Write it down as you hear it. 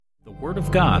Word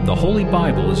of God, the Holy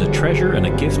Bible, is a treasure and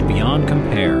a gift beyond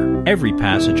compare. Every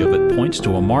passage of it points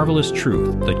to a marvelous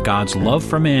truth that God's love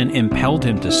for man impelled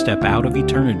him to step out of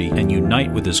eternity and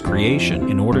unite with his creation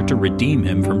in order to redeem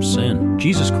him from sin.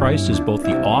 Jesus Christ is both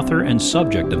the author and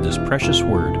subject of this precious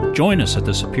word. Join us at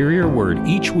the Superior Word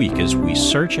each week as we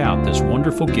search out this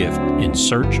wonderful gift in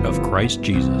search of Christ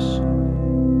Jesus.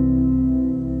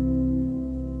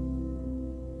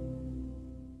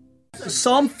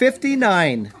 Psalm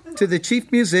 59, to the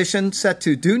chief musician, set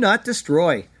to Do Not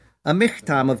Destroy, a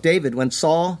michtam of David when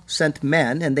Saul sent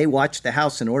men and they watched the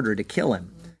house in order to kill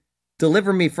him.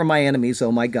 Deliver me from my enemies,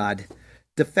 O my God.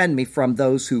 Defend me from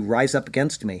those who rise up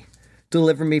against me.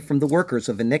 Deliver me from the workers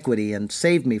of iniquity and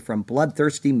save me from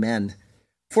bloodthirsty men.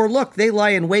 For look, they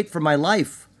lie in wait for my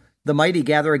life. The mighty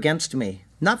gather against me,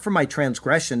 not for my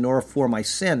transgression nor for my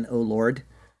sin, O Lord.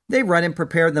 They run and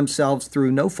prepare themselves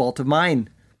through no fault of mine.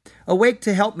 Awake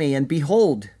to help me, and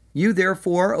behold, you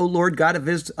therefore, O Lord God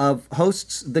of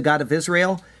hosts, the God of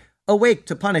Israel, awake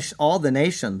to punish all the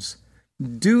nations.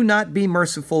 Do not be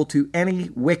merciful to any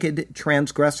wicked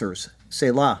transgressors.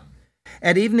 Selah.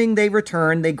 At evening they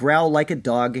return, they growl like a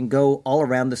dog and go all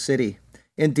around the city.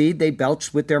 Indeed, they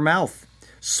belch with their mouth.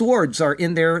 Swords are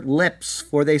in their lips,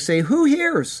 for they say, Who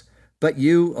hears? But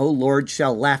you, O Lord,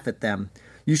 shall laugh at them.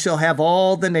 You shall have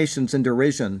all the nations in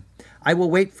derision. I will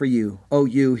wait for you, O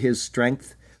you, his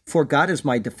strength, for God is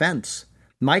my defense.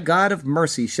 My God of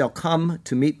mercy shall come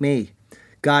to meet me.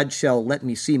 God shall let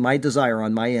me see my desire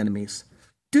on my enemies.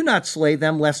 Do not slay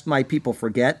them, lest my people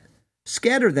forget.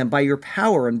 Scatter them by your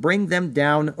power and bring them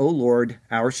down, O Lord,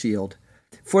 our shield.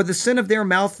 For the sin of their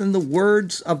mouth and the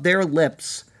words of their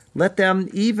lips, let them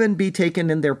even be taken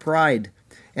in their pride,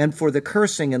 and for the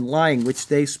cursing and lying which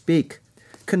they speak.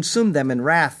 Consume them in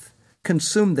wrath.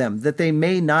 Consume them, that they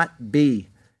may not be,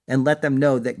 and let them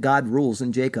know that God rules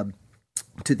in Jacob,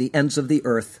 to the ends of the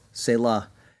earth, Selah.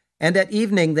 And at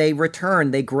evening they return,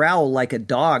 they growl like a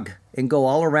dog, and go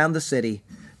all around the city.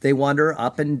 They wander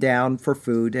up and down for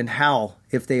food, and howl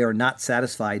if they are not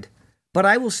satisfied. But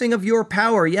I will sing of your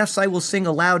power, yes, I will sing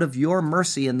aloud of your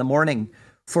mercy in the morning,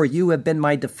 for you have been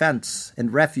my defense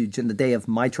and refuge in the day of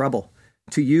my trouble.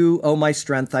 To you, O my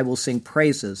strength, I will sing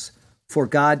praises, for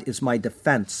God is my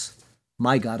defense,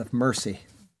 my God of mercy.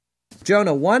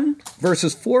 Jonah 1,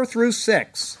 verses 4 through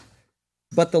 6.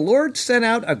 But the Lord sent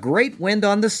out a great wind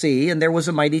on the sea, and there was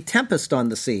a mighty tempest on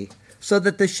the sea, so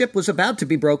that the ship was about to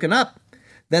be broken up.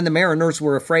 Then the mariners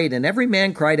were afraid, and every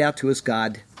man cried out to his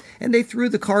God. And they threw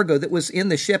the cargo that was in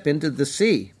the ship into the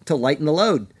sea to lighten the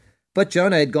load. But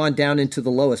Jonah had gone down into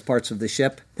the lowest parts of the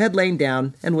ship, had lain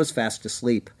down, and was fast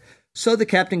asleep. So the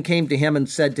captain came to him and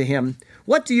said to him,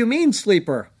 What do you mean,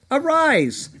 sleeper?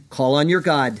 Arise, call on your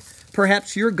God.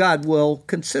 Perhaps your God will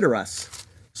consider us,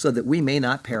 so that we may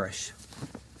not perish.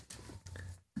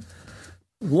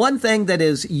 One thing that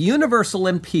is universal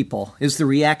in people is the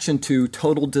reaction to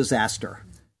total disaster.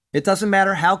 It doesn't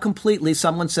matter how completely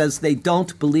someone says they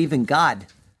don't believe in God.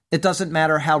 It doesn't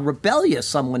matter how rebellious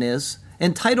someone is,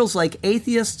 and titles like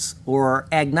atheists or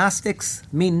agnostics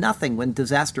mean nothing when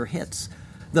disaster hits.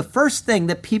 The first thing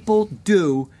that people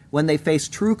do when they face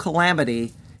true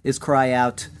calamity is cry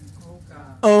out,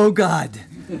 Oh God.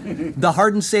 The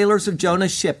hardened sailors of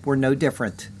Jonah's ship were no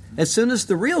different. As soon as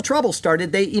the real trouble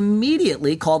started, they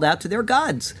immediately called out to their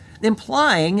gods,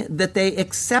 implying that they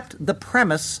accept the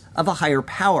premise of a higher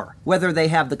power, whether they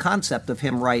have the concept of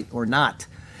him right or not.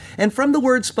 And from the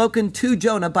words spoken to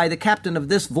Jonah by the captain of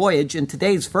this voyage in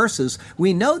today's verses,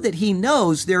 we know that he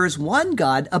knows there is one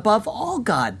God above all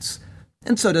gods,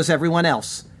 and so does everyone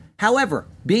else. However,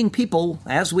 being people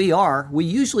as we are, we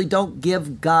usually don't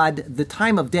give God the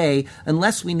time of day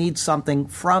unless we need something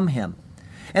from him.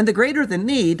 And the greater the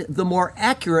need, the more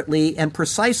accurately and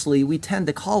precisely we tend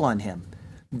to call on him.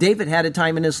 David had a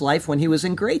time in his life when he was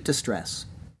in great distress.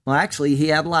 Well, actually, he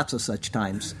had lots of such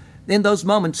times. In those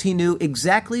moments, he knew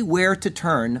exactly where to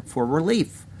turn for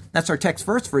relief. That's our text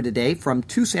verse for today from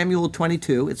 2 Samuel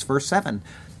 22. It's verse 7.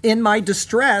 In my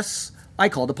distress, I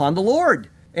called upon the Lord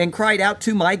and cried out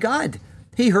to my God.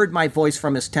 He heard my voice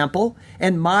from his temple,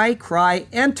 and my cry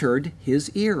entered his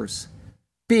ears.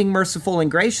 Being merciful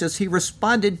and gracious, he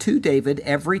responded to David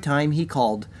every time he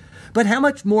called. But how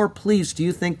much more pleased do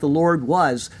you think the Lord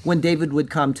was when David would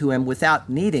come to him without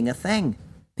needing a thing?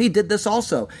 He did this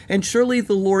also, and surely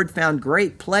the Lord found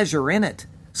great pleasure in it.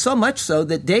 So much so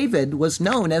that David was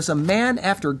known as a man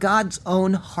after God's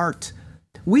own heart.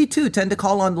 We too tend to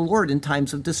call on the Lord in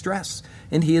times of distress,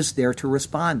 and he is there to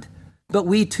respond. But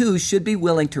we too should be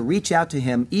willing to reach out to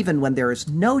him even when there is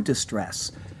no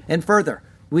distress. And further,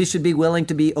 We should be willing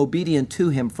to be obedient to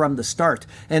him from the start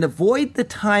and avoid the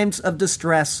times of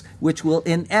distress which will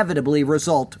inevitably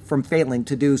result from failing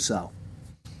to do so.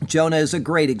 Jonah is a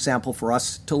great example for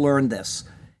us to learn this.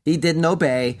 He didn't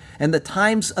obey, and the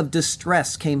times of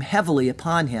distress came heavily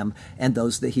upon him and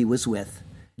those that he was with.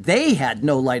 They had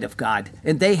no light of God,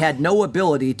 and they had no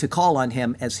ability to call on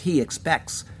him as he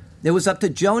expects. It was up to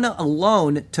Jonah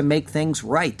alone to make things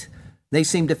right. They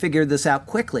seemed to figure this out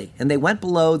quickly, and they went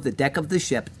below the deck of the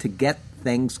ship to get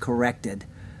things corrected.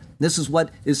 This is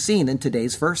what is seen in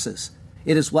today's verses.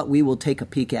 It is what we will take a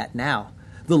peek at now.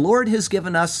 The Lord has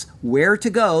given us where to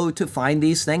go to find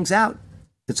these things out.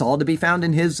 It's all to be found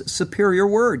in his superior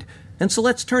word. And so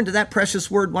let's turn to that precious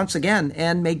word once again,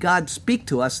 and may God speak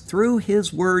to us through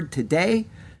his word today,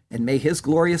 and may his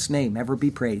glorious name ever be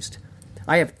praised.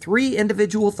 I have 3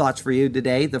 individual thoughts for you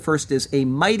today. The first is a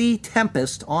mighty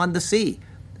tempest on the sea.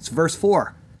 It's verse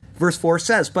 4. Verse 4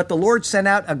 says, "But the Lord sent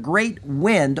out a great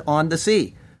wind on the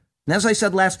sea." And as I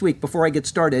said last week, before I get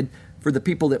started, for the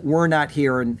people that were not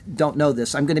here and don't know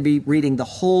this, I'm going to be reading the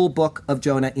whole book of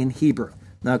Jonah in Hebrew.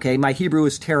 Okay, my Hebrew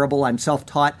is terrible. I'm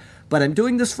self-taught, but I'm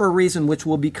doing this for a reason which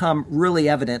will become really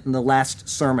evident in the last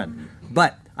sermon.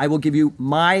 But I will give you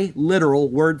my literal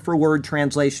word-for-word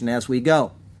translation as we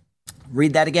go.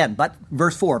 Read that again. But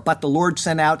verse 4, "But the Lord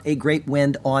sent out a great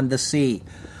wind on the sea.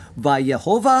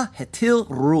 Vayehovah hetil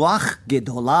ruach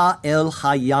gedolah el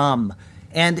hayam.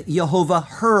 And Yehovah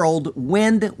hurled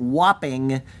wind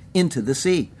whopping into the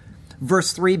sea."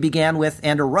 Verse 3 began with,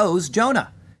 "And arose Jonah."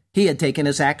 He had taken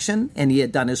his action, and he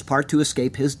had done his part to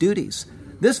escape his duties.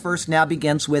 This verse now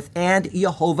begins with, "And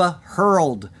Yehovah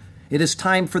hurled." It is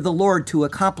time for the Lord to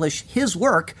accomplish his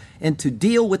work and to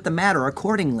deal with the matter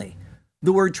accordingly.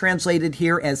 The word translated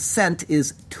here as sent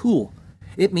is tul.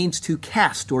 It means to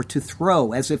cast or to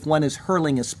throw, as if one is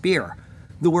hurling a spear.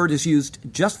 The word is used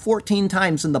just 14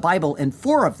 times in the Bible, and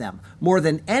 4 of them, more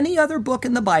than any other book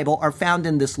in the Bible, are found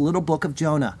in this little book of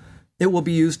Jonah. It will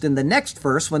be used in the next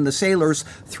verse when the sailors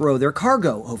throw their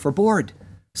cargo overboard.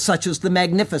 Such is the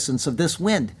magnificence of this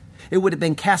wind. It would have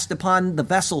been cast upon the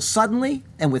vessel suddenly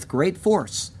and with great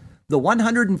force. The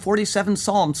 147th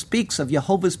Psalm speaks of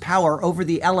Jehovah's power over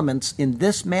the elements in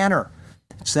this manner.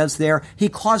 It says there, "He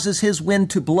causes his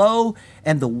wind to blow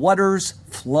and the waters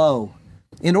flow."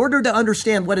 In order to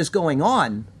understand what is going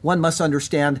on, one must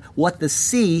understand what the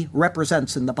sea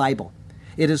represents in the Bible.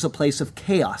 It is a place of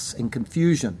chaos and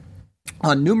confusion.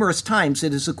 On numerous times,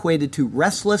 it is equated to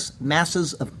restless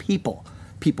masses of people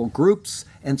groups,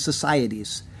 and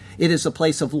societies. It is a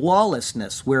place of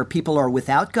lawlessness where people are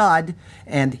without God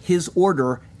and his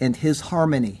order and his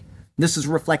harmony. This is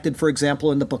reflected, for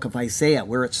example, in the book of Isaiah,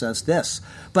 where it says this,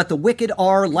 "But the wicked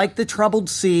are like the troubled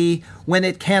sea when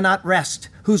it cannot rest,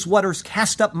 whose waters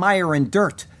cast up mire and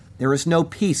dirt. There is no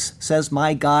peace, says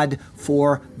my God,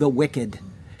 for the wicked."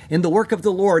 In the work of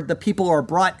the Lord, the people are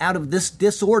brought out of this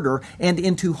disorder and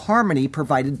into harmony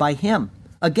provided by him.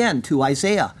 Again, to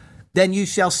Isaiah, "Then you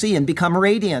shall see and become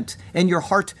radiant, and your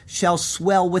heart shall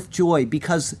swell with joy,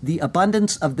 because the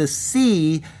abundance of the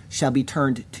sea shall be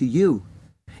turned to you."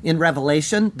 In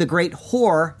Revelation, the great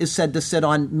whore is said to sit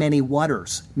on many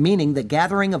waters, meaning the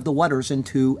gathering of the waters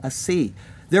into a sea.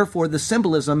 Therefore, the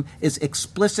symbolism is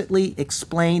explicitly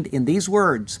explained in these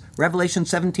words. Revelation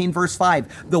 17, verse 5,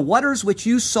 "The waters which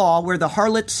you saw where the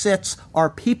harlot sits are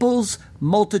peoples,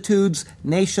 multitudes,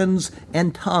 nations,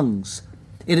 and tongues."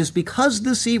 It is because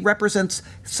the sea represents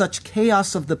such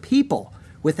chaos of the people,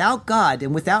 without God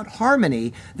and without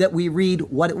harmony, that we read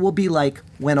what it will be like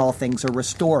when all things are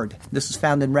restored. This is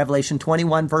found in Revelation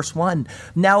 21, verse 1.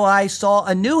 "Now I saw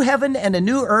a new heaven and a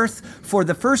new earth, for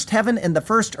the first heaven and the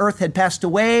first earth had passed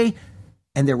away,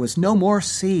 and there was no more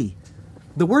sea."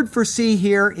 The word for sea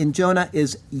here in Jonah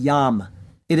is yam.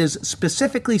 It is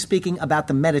specifically speaking about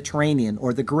the Mediterranean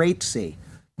or the Great Sea.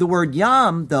 The word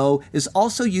yam, though, is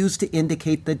also used to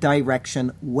indicate the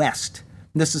direction west.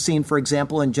 This is seen, for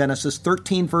example, in Genesis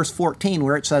 13, verse 14,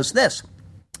 where it says this,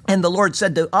 "And the Lord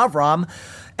said to Avram,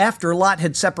 after Lot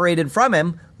had separated from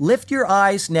him, 'Lift your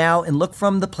eyes now and look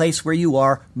from the place where you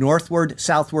are, northward,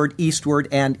 southward, eastward,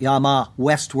 and Yamah,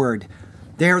 westward.'"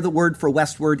 There the word for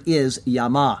westward is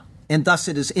Yamah, and thus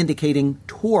it is indicating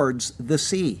towards the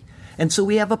sea. And so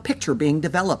we have a picture being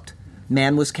developed.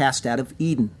 Man was cast out of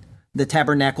Eden. The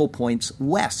tabernacle points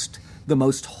west. The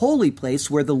most holy place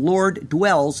where the Lord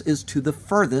dwells is to the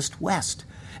furthest west.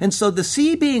 And so the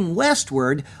sea being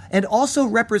westward and also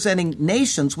representing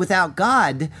nations without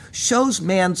God shows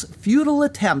man's futile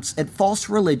attempts at false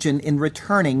religion in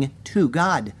returning to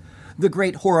God. The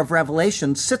great whore of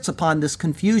Revelation sits upon this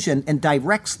confusion and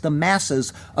directs the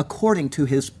masses according to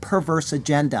his perverse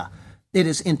agenda. It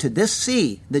is into this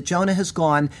sea that Jonah has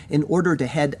gone in order to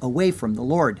head away from the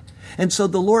Lord. And so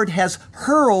the Lord has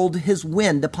hurled his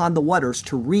wind upon the waters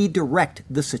to redirect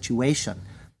the situation.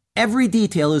 Every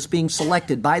detail is being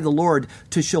selected by the Lord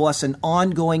to show us an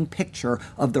ongoing picture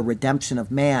of the redemption of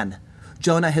man.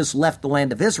 Jonah has left the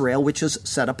land of Israel, which is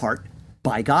set apart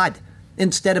by God.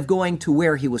 Instead of going to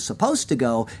where he was supposed to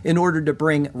go in order to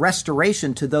bring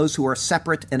restoration to those who are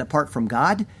separate and apart from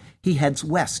God, he heads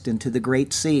west into the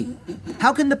great sea.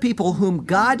 How can the people whom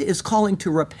God is calling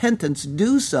to repentance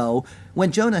do so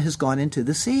when Jonah has gone into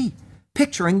the sea?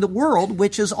 Picturing the world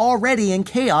which is already in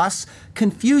chaos,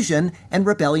 confusion, and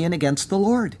rebellion against the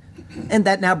Lord. And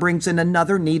that now brings in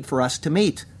another need for us to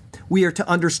meet. We are to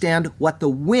understand what the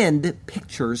wind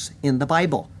pictures in the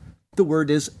Bible. The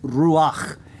word is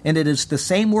ruach, and it is the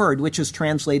same word which is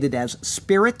translated as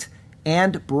spirit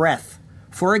and breath.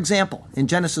 For example, in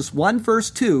Genesis 1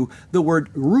 verse 2, the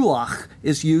word ruach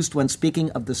is used when speaking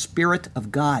of the Spirit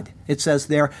of God. It says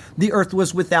there, the earth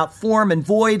was without form and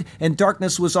void, and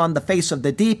darkness was on the face of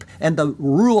the deep, and the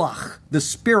ruach, the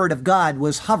Spirit of God,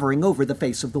 was hovering over the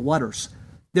face of the waters.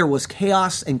 There was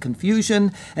chaos and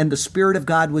confusion, and the Spirit of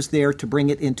God was there to bring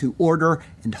it into order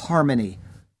and harmony.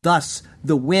 Thus,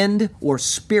 the wind or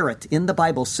spirit in the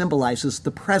Bible symbolizes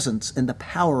the presence and the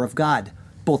power of God,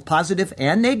 both positive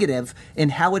and negative, in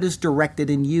how it is directed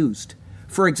and used.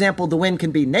 For example, the wind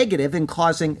can be negative in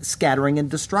causing scattering and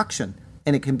destruction,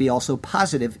 and it can be also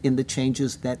positive in the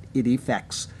changes that it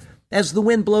effects. As the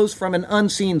wind blows from an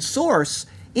unseen source,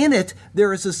 in it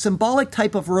there is a symbolic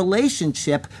type of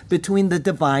relationship between the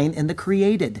divine and the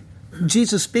created.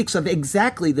 Jesus speaks of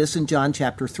exactly this in John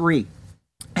chapter 3.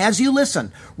 As you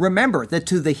listen, remember that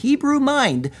to the Hebrew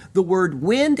mind, the word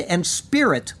wind and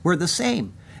spirit were the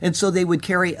same, and so they would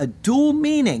carry a dual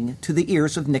meaning to the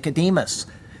ears of Nicodemus.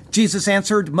 Jesus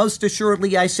answered, "Most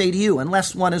assuredly I say to you,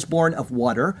 unless one is born of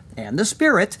water and the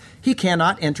Spirit, he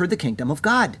cannot enter the kingdom of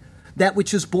God. That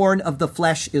which is born of the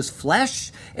flesh is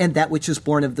flesh, and that which is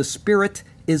born of the Spirit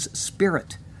is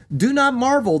spirit. Do not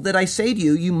marvel that I say to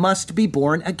you, you must be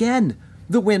born again.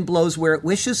 The wind blows where it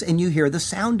wishes, and you hear the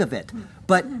sound of it,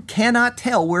 but cannot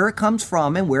tell where it comes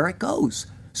from and where it goes.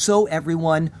 So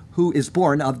everyone who is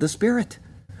born of the Spirit."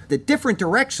 The different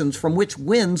directions from which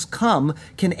winds come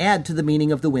can add to the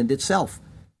meaning of the wind itself.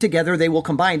 Together they will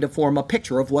combine to form a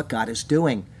picture of what God is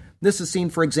doing. This is seen,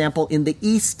 for example, in the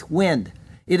east wind.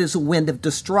 It is a wind of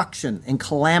destruction and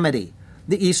calamity.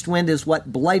 The east wind is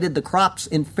what blighted the crops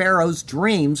in Pharaoh's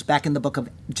dreams back in the book of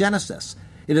Genesis.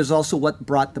 It is also what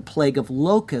brought the plague of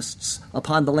locusts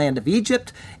upon the land of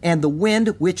Egypt, and the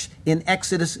wind which in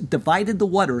Exodus divided the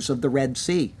waters of the Red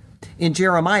Sea. In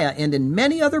Jeremiah and in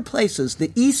many other places,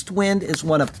 the east wind is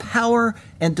one of power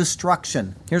and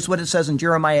destruction. Here's what it says in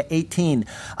Jeremiah 18.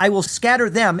 "I will scatter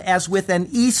them as with an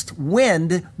east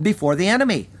wind before the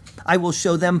enemy. I will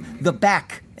show them the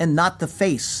back and not the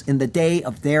face in the day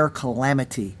of their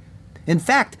calamity." In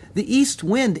fact, the east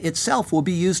wind itself will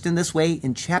be used in this way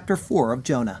in chapter 4 of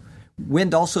Jonah.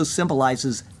 Wind also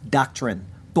symbolizes doctrine,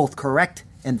 both correct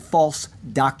and false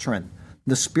doctrine.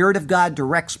 The Spirit of God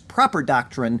directs proper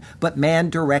doctrine, but man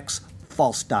directs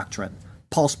false doctrine.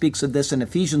 Paul speaks of this in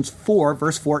Ephesians 4,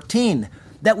 verse 14,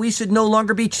 that we should no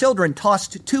longer be children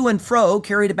tossed to and fro,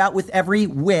 carried about with every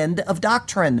wind of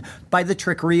doctrine, by the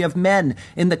trickery of men,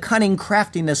 in the cunning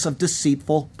craftiness of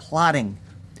deceitful plotting.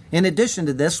 In addition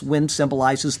to this, wind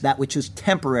symbolizes that which is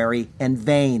temporary and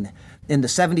vain. In the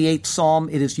 78th Psalm,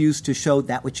 it is used to show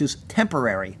that which is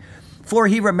temporary. "For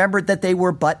he remembered that they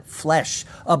were but flesh,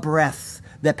 a breath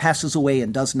that passes away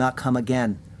and does not come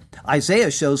again." Isaiah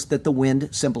shows that the wind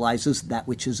symbolizes that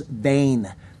which is vain.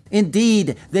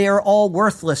 "Indeed, they are all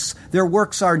worthless. Their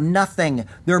works are nothing.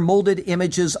 Their molded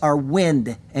images are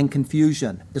wind and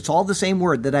confusion." It's all the same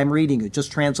word that I'm reading you,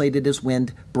 just translated as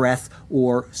wind, breath,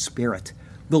 or spirit.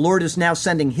 The Lord is now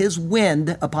sending his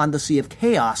wind upon the sea of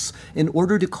chaos in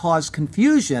order to cause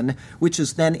confusion, which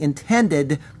is then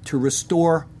intended to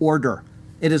restore order.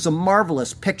 It is a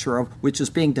marvelous picture of which is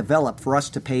being developed for us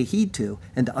to pay heed to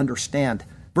and to understand.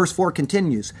 Verse 4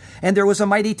 continues, "And there was a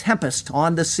mighty tempest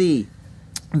on the sea.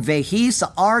 Vehi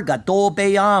sa'ar gadol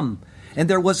beyam." And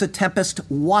there was a tempest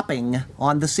whopping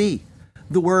on the sea.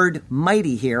 The word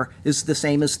mighty here is the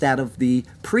same as that of the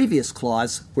previous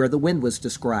clause where the wind was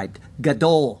described.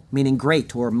 Gadol, meaning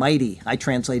great or mighty. I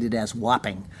translate it as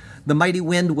whopping. The mighty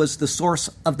wind was the source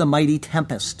of the mighty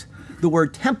tempest. The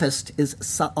word tempest is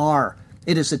sa'ar.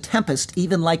 It is a tempest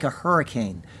even like a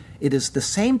hurricane. It is the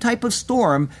same type of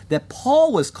storm that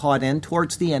Paul was caught in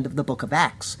towards the end of the book of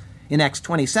Acts. In Acts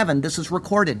 27, this is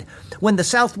recorded. When the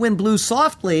south wind blew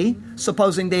softly,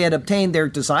 supposing they had obtained their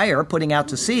desire, putting out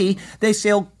to sea, they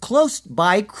sailed close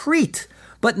by Crete.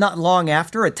 But not long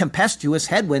after, a tempestuous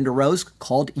headwind arose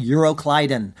called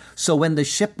Euroclydon. So when the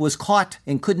ship was caught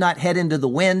and could not head into the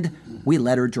wind, we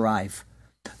let her drive.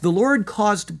 The Lord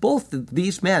caused both of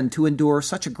these men to endure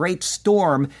such a great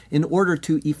storm in order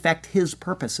to effect his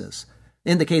purposes.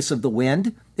 In the case of the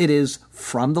wind, it is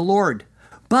from the Lord.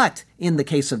 But in the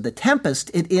case of the tempest,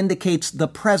 it indicates the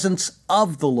presence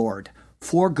of the Lord,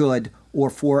 for good or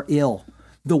for ill.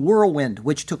 The whirlwind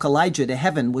which took Elijah to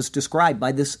heaven was described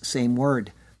by this same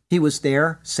word. He was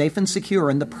there, safe and secure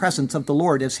in the presence of the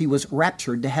Lord as he was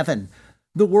raptured to heaven.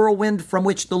 The whirlwind from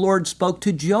which the Lord spoke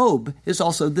to Job is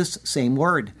also this same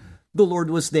word. The Lord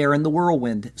was there in the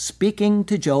whirlwind, speaking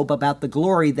to Job about the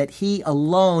glory that he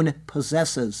alone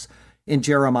possesses. In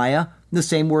Jeremiah, the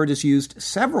same word is used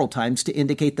several times to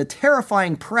indicate the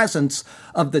terrifying presence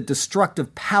of the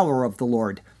destructive power of the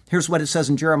Lord. Here's what it says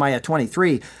in Jeremiah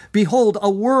 23. Behold, a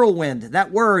whirlwind,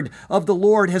 that word of the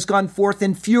Lord has gone forth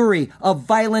in fury, a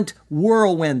violent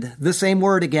whirlwind, the same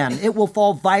word again. It will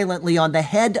fall violently on the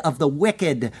head of the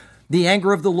wicked. The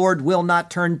anger of the Lord will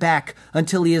not turn back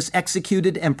until he has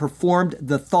executed and performed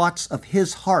the thoughts of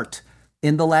his heart.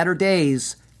 In the latter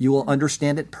days, you will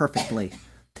understand it perfectly.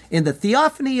 In the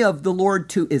theophany of the Lord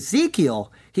to Ezekiel,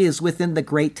 he is within the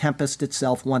great tempest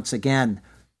itself once again.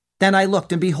 Then I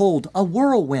looked, and behold, a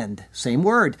whirlwind, same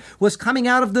word, was coming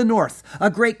out of the north, a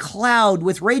great cloud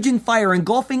with raging fire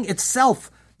engulfing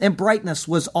itself, and brightness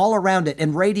was all around it,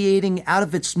 and radiating out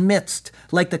of its midst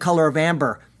like the color of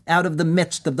amber, out of the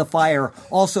midst of the fire.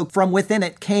 Also from within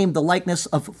it came the likeness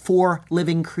of 4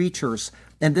 living creatures,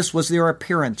 and this was their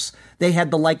appearance. They had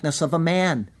the likeness of a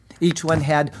man. Each one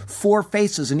had 4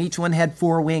 faces, and each one had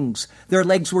 4 wings. Their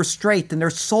legs were straight, and their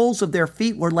soles of their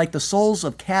feet were like the soles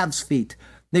of calves' feet.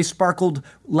 They sparkled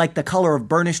like the color of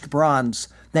burnished bronze.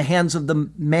 The hands of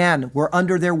the man were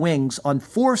under their wings on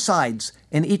 4 sides,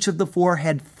 and each of the 4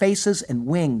 had faces and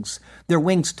wings. Their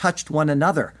wings touched one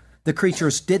another. The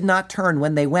creatures did not turn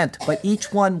when they went, but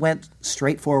each one went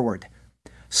straight forward.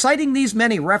 Citing these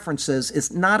many references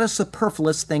is not a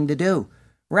superfluous thing to do.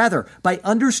 Rather, by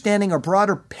understanding a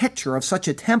broader picture of such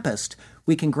a tempest,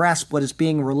 we can grasp what is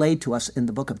being relayed to us in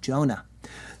the book of Jonah.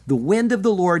 The wind of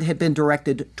the Lord had been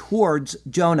directed towards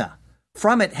Jonah.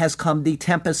 From it has come the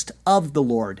tempest of the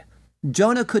Lord.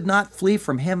 Jonah could not flee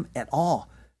from him at all,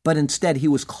 but instead he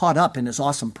was caught up in his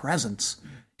awesome presence.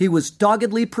 He was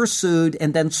doggedly pursued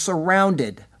and then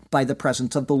surrounded by the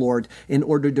presence of the Lord in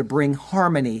order to bring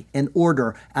harmony and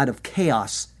order out of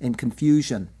chaos and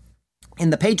confusion. In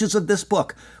the pages of this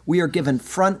book, we are given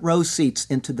front row seats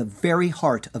into the very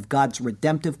heart of God's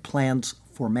redemptive plans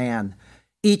for man.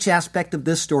 Each aspect of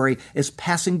this story is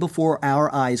passing before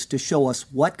our eyes to show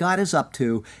us what God is up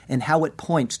to and how it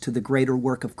points to the greater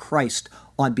work of Christ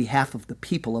on behalf of the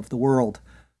people of the world.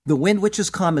 The wind which has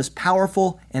come is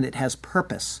powerful and it has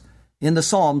purpose. In the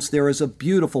Psalms, there is a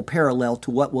beautiful parallel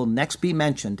to what will next be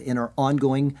mentioned in our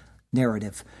ongoing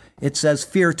narrative. It says,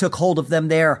 fear took hold of them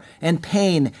there, and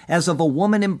pain as of a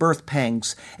woman in birth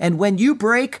pangs. And when you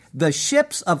break the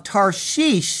ships of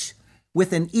Tarshish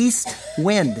with an east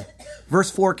wind. Verse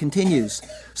 4 continues,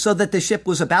 so that the ship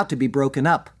was about to be broken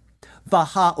up.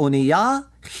 V'ha'oniyah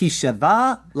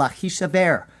chishava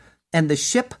lachishaver. And the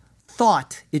ship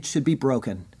thought it should be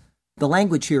broken. The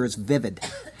language here is vivid.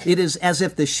 It is as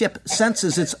if the ship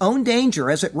senses its own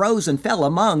danger as it rose and fell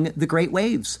among the great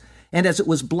waves, and as it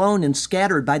was blown and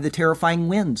scattered by the terrifying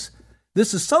winds.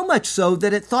 This is so much so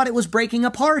that it thought it was breaking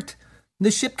apart.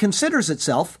 The ship considers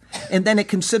itself, and then it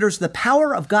considers the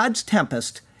power of God's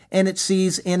tempest, and it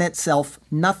sees in itself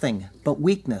nothing but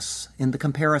weakness in the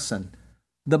comparison.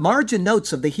 The margin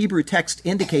notes of the Hebrew text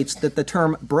indicates that the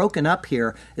term broken up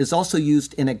here is also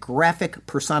used in a graphic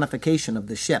personification of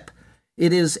the ship.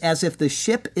 It is as if the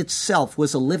ship itself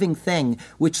was a living thing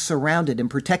which surrounded and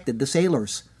protected the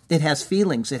sailors. It has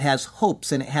feelings, it has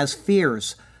hopes, and it has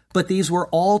fears, but these were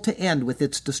all to end with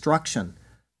its destruction.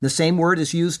 The same word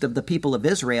is used of the people of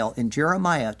Israel in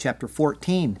Jeremiah chapter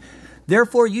 14.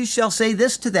 Therefore you shall say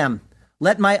this to them,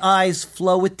 let my eyes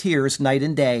flow with tears night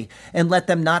and day, and let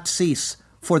them not cease.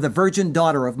 For the virgin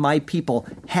daughter of my people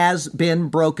has been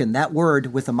broken, that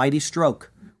word with a mighty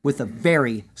stroke, with a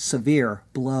very severe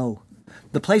blow.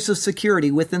 The place of security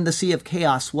within the sea of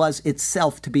chaos was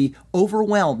itself to be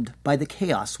overwhelmed by the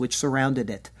chaos which surrounded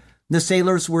it. The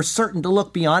sailors were certain to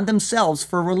look beyond themselves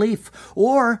for relief,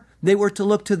 or they were to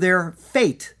look to their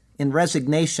fate in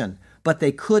resignation, but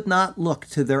they could not look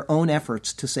to their own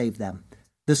efforts to save them.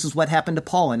 This is what happened to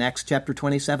Paul in Acts chapter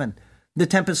 27. The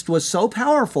tempest was so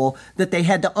powerful that they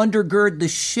had to undergird the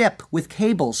ship with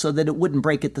cables so that it wouldn't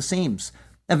break at the seams.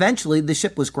 Eventually, the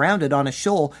ship was grounded on a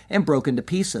shoal and broken to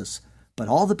pieces. But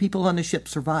all the people on the ship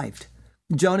survived.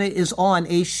 Jonah is on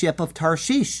a ship of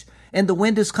Tarshish, and the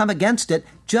wind has come against it,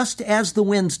 just as the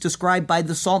winds described by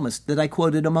the psalmist that I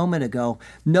quoted a moment ago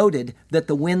noted that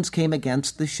the winds came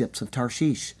against the ships of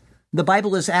Tarshish. The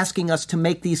Bible is asking us to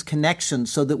make these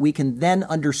connections so that we can then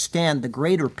understand the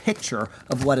greater picture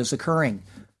of what is occurring.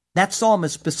 That psalm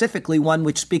is specifically one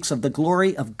which speaks of the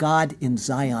glory of God in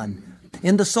Zion.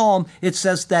 In the psalm, it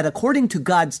says that according to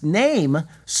God's name,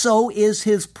 so is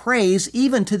his praise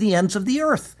even to the ends of the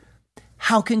earth.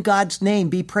 How can God's name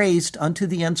be praised unto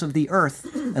the ends of the earth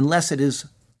unless it is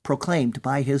proclaimed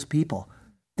by his people?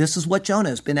 This is what Jonah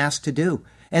has been asked to do,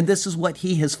 and this is what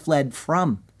he has fled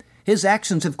from. His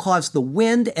actions have caused the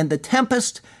wind and the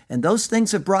tempest, and those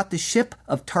things have brought the ship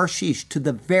of Tarshish to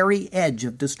the very edge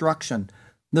of destruction.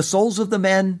 The souls of the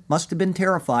men must have been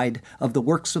terrified of the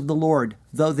works of the Lord,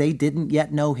 though they didn't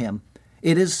yet know him.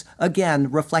 It is,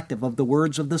 again, reflective of the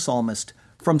words of the psalmist.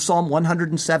 From Psalm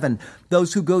 107,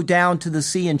 those who go down to the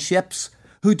sea in ships,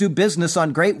 who do business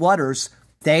on great waters,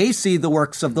 they see the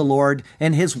works of the Lord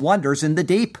and his wonders in the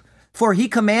deep. For he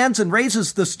commands and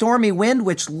raises the stormy wind,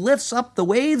 which lifts up the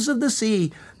waves of the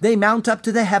sea. They mount up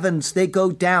to the heavens. They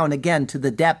go down again to the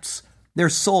depths. Their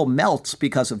soul melts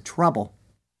because of trouble.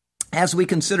 As we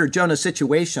consider Jonah's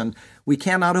situation, we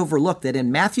cannot overlook that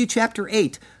in Matthew chapter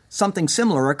 8, something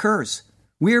similar occurs.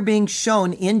 We are being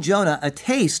shown in Jonah a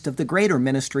taste of the greater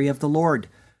ministry of the Lord.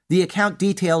 The account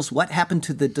details what happened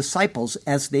to the disciples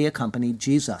as they accompanied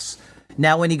Jesus.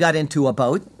 Now when he got into a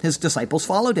boat, his disciples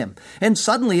followed him, and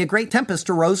suddenly a great tempest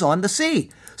arose on the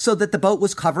sea, so that the boat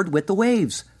was covered with the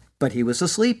waves. But he was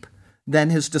asleep. Then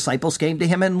his disciples came to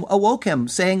him and awoke him,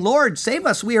 saying, "Lord, save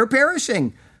us, we are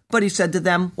perishing." But he said to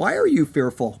them, "Why are you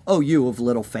fearful, O you of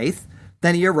little faith?"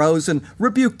 Then he arose and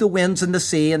rebuked the winds and the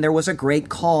sea, and there was a great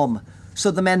calm.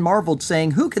 So the men marveled,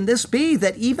 saying, "Who can this be,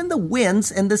 that even the winds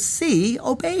and the sea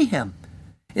obey him?"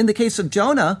 In the case of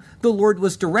Jonah, the Lord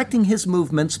was directing his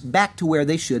movements back to where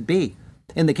they should be.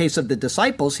 In the case of the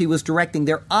disciples, he was directing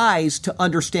their eyes to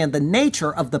understand the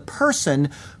nature of the person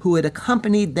who had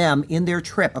accompanied them in their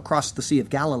trip across the Sea of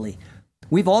Galilee.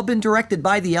 We've all been directed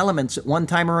by the elements at one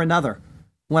time or another.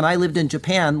 When I lived in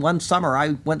Japan, one summer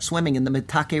I went swimming in the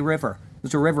Mitake River.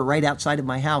 There's a river right outside of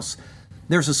my house.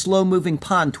 There's a slow-moving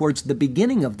pond towards the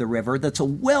beginning of the river that's a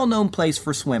well-known place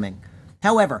for swimming.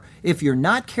 However, if you're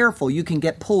not careful, you can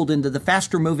get pulled into the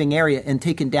faster-moving area and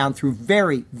taken down through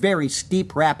very, very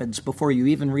steep rapids before you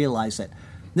even realize it.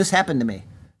 This happened to me,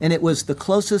 and it was the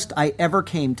closest I ever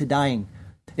came to dying.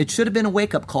 It should have been a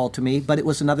wake-up call to me, but it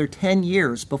was another 10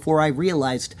 years before I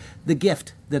realized the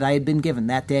gift that I had been given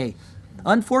that day.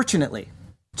 Unfortunately,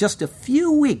 just a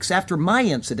few weeks after my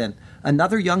incident,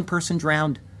 another young person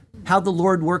drowned. How the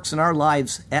Lord works in our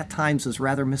lives at times is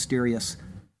rather mysterious.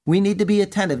 We need to be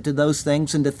attentive to those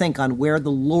things and to think on where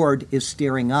the Lord is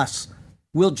steering us.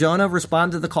 Will Jonah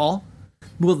respond to the call?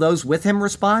 Will those with him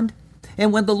respond?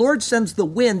 And when the Lord sends the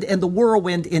wind and the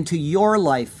whirlwind into your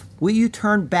life, will you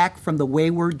turn back from the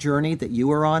wayward journey that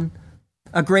you are on?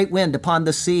 A great wind upon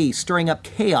the sea, stirring up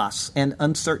chaos and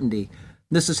uncertainty.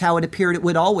 This is how it appeared it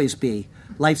would always be.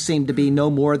 Life seemed to be no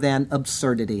more than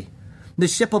absurdity. The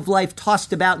ship of life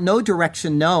tossed about, no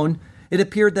direction known. It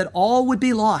appeared that all would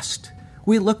be lost.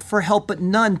 We looked for help, but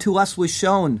none to us was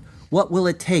shown. What will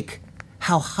it take?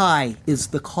 How high is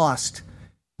the cost?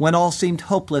 When all seemed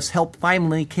hopeless, help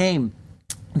finally came.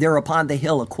 There upon the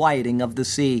hill a quieting of the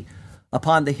sea.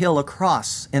 Upon the hill a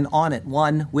cross, and on it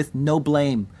one with no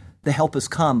blame. The help has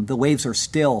come, the waves are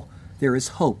still. There is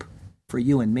hope for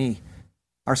you and me.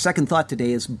 Our second thought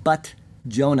today is, but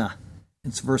Jonah.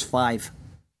 It's verse 5.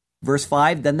 Verse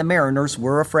 5, then the mariners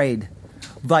were afraid.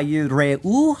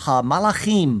 Vayireu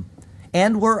ha-malachim,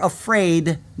 and were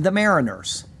afraid the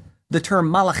mariners. The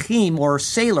term malachim, or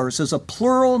sailors, is a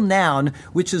plural noun,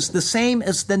 which is the same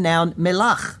as the noun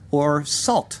melach, or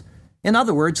salt. In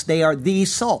other words, they are the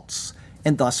salts,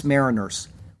 and thus mariners.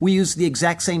 We use the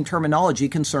exact same terminology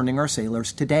concerning our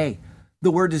sailors today.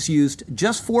 The word is used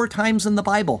just 4 times in the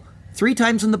Bible, 3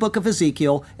 times in the book of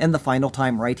Ezekiel, and the final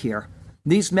time right here.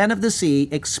 These men of the sea,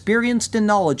 experienced and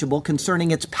knowledgeable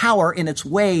concerning its power and its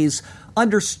ways,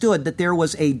 understood that there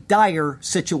was a dire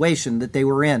situation that they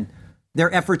were in.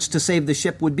 Their efforts to save the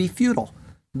ship would be futile.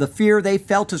 The fear they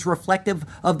felt is reflective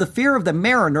of the fear of the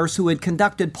mariners who had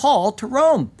conducted Paul to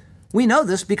Rome. We know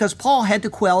this because Paul had to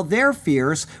quell their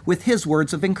fears with his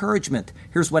words of encouragement.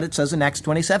 Here's what it says in Acts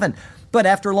 27. But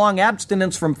after long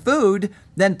abstinence from food,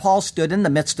 then Paul stood in the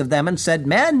midst of them and said,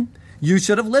 Men, You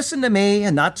should have listened to me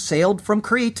and not sailed from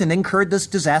Crete and incurred this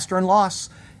disaster and loss.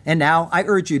 And now I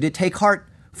urge you to take heart,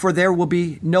 for there will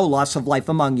be no loss of life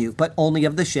among you, but only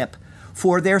of the ship.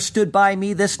 For there stood by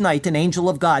me this night an angel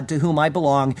of God to whom I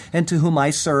belong and to whom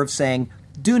I serve, saying,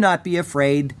 Do not be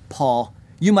afraid, Paul.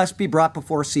 You must be brought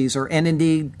before Caesar, and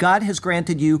indeed God has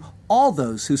granted you all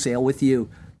those who sail with you.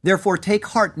 Therefore take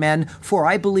heart, men, for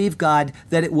I believe God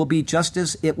that it will be just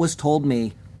as it was told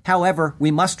me. However,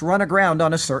 we must run aground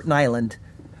on a certain island.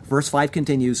 Verse 5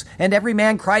 continues, And every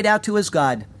man cried out to his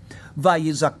God,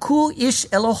 Vayizaku ish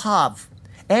Elohav,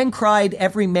 and cried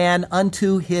every man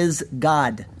unto his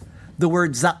God. The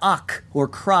word za'ak, or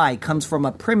cry, comes from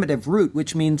a primitive root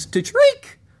which means to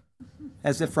shriek,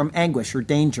 as if from anguish or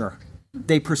danger.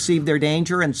 They perceived their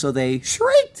danger, and so they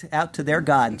shrieked out to their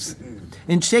gods.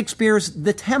 In Shakespeare's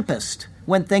The Tempest,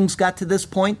 when things got to this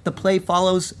point, the play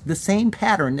follows the same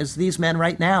pattern as these men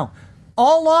right now.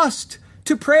 All lost,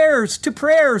 to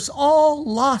prayers, all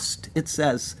lost, it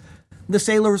says. The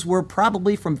sailors were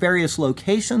probably from various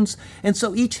locations, and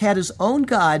so each had his own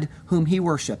god whom he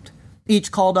worshipped.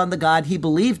 Each called on the God he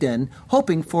believed in,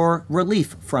 hoping for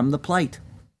relief from the plight.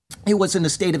 It was in a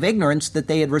state of ignorance that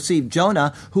they had received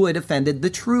Jonah, who had offended the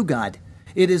true God.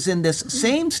 It is in this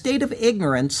same state of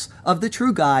ignorance of the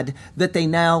true God that they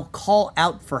now call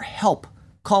out for help,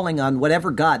 calling on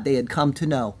whatever God they had come to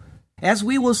know. As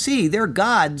we will see, their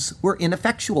gods were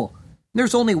ineffectual.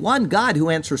 There's only one God who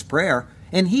answers prayer,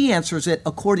 and he answers it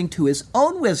according to his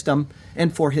own wisdom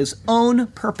and for his own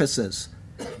purposes.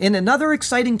 In another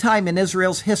exciting time in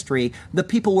Israel's history, the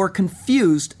people were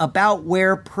confused about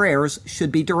where prayers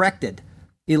should be directed.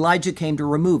 Elijah came to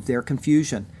remove their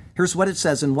confusion. Here's what it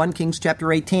says in 1 Kings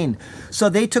chapter 18. So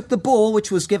they took the bull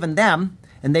which was given them,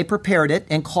 and they prepared it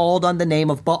and called on the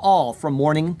name of Baal from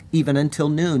morning even until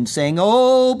noon, saying,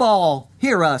 O Baal,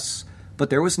 hear us. But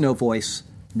there was no voice.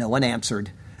 No one answered.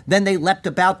 Then they leapt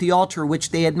about the altar which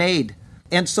they had made.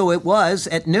 And so it was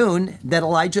at noon that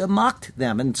Elijah mocked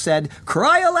them and said,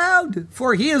 Cry aloud,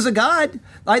 for he is a god.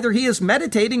 Either he is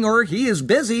meditating, or he is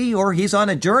busy, or he's on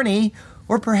a journey,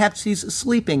 or perhaps he's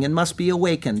sleeping and must be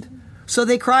awakened. So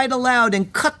they cried aloud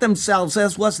and cut themselves,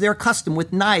 as was their custom,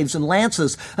 with knives and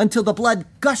lances, until the blood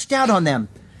gushed out on them.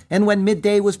 And when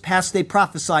midday was past, they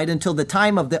prophesied until the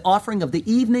time of the offering of the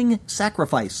evening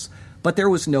sacrifice. But there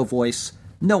was no voice.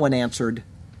 No one answered.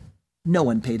 No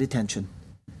one paid attention.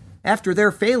 After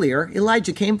their failure,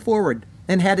 Elijah came forward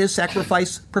and had his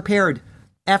sacrifice prepared.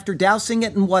 After dousing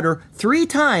it in water 3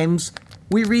 times,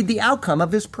 we read the outcome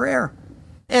of his prayer.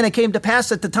 And it came to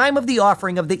pass at the time of the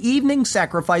offering of the evening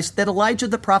sacrifice that Elijah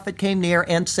the prophet came near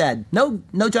and said, no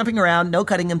jumping around, no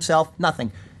cutting himself,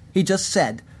 nothing. He just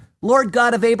said, Lord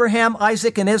God of Abraham,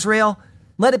 Isaac, and Israel,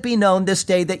 let it be known this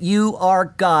day that you are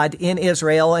God in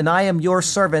Israel, and I am your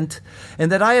servant,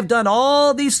 and that I have done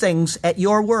all these things at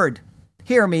your word.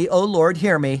 Hear me, O Lord,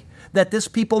 hear me, that this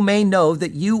people may know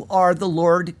that you are the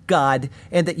Lord God,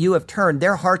 and that you have turned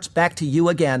their hearts back to you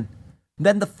again.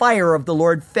 Then the fire of the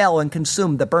Lord fell and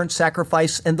consumed the burnt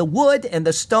sacrifice, and the wood, and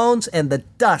the stones, and the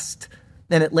dust,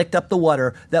 and it licked up the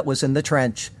water that was in the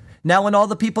trench. Now when all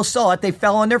the people saw it, they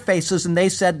fell on their faces, and they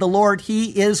said, The Lord,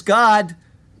 he is God.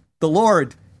 The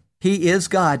Lord, he is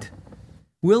God.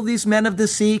 Will these men of the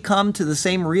sea come to the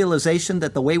same realization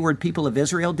that the wayward people of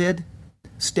Israel did?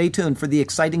 Stay tuned for the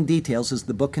exciting details as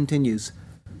the book continues.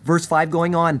 Verse 5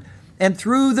 going on, And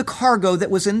threw the cargo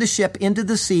that was in the ship into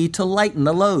the sea to lighten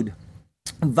the load.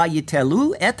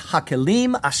 Vayitelu et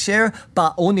hakelim asher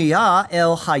ba'oniah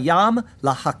el hayam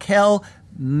lahakel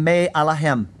me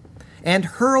alahem, and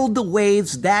hurled the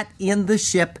waves that in the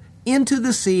ship into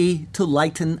the sea to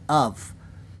lighten of.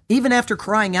 Even after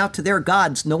crying out to their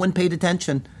gods, no one paid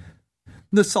attention.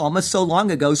 The psalmist so long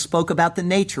ago spoke about the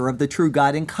nature of the true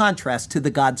God in contrast to the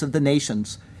gods of the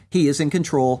nations. He is in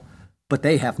control, but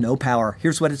they have no power.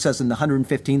 Here's what it says in the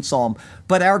 115th Psalm.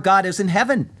 But our God is in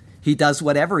heaven. He does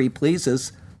whatever he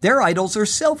pleases. Their idols are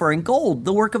silver and gold,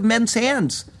 the work of men's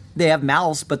hands. They have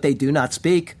mouths, but they do not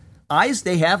speak. Eyes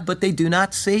they have, but they do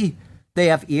not see. They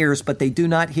have ears, but they do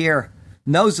not hear.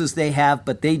 Noses they have,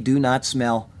 but they do not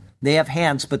smell. They have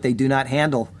hands, but they do not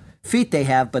handle. Feet they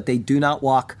have, but they do not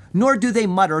walk, nor do they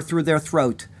mutter through their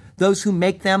throat. Those who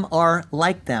make them are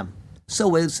like them.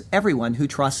 So is everyone who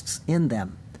trusts in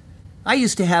them. I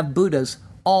used to have Buddhas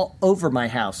all over my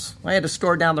house. I had a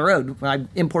store down the road. I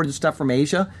imported stuff from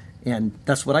Asia, and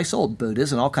that's what I sold,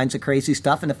 Buddhas and all kinds of crazy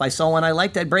stuff. And if I saw one I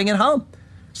liked, I'd bring it home.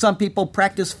 Some people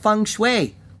practice feng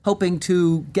shui, hoping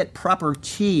to get proper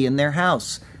qi in their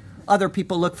house. Other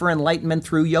people look for enlightenment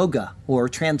through yoga or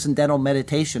transcendental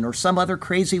meditation or some other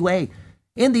crazy way.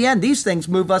 In the end, these things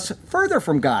move us further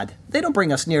from God. They don't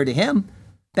bring us near to him.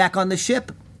 Back on the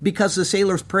ship, because the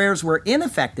sailors' prayers were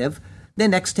ineffective, they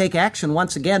next take action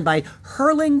once again by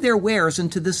hurling their wares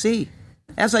into the sea.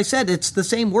 As I said, it's the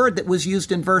same word that was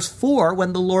used in verse 4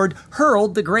 when the Lord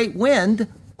hurled the great wind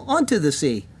onto the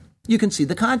sea. You can see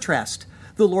the contrast.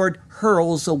 The Lord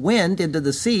hurls a wind into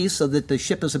the sea so that the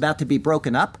ship is about to be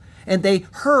broken up, and they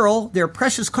hurl their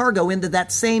precious cargo into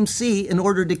that same sea in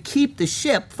order to keep the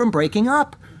ship from breaking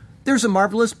up. There's a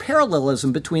marvelous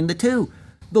parallelism between the two.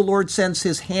 The Lord sends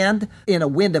his hand in a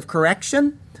wind of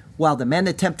correction, while the men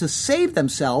attempt to save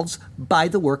themselves by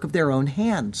the work of their own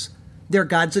hands. Their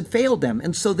gods had failed them,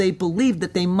 and so they believed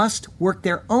that they must work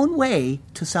their own way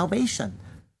to salvation.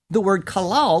 The word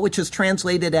kalal, which is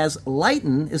translated as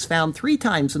lighten, is found 3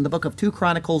 times in the book of 2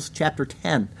 Chronicles chapter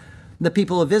 10. The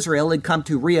people of Israel had come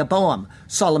to Rehoboam,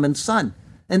 Solomon's son,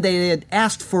 and they had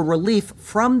asked for relief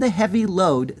from the heavy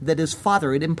load that his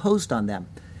father had imposed on them.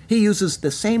 He uses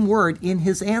the same word in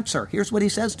his answer. Here's what he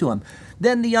says to him.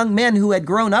 Then the young men who had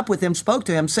grown up with him spoke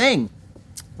to him, saying,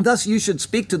 "Thus you should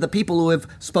speak to the people who have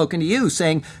spoken to you,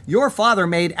 saying, your father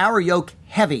made our yoke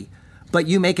heavy, but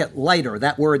you make it lighter,"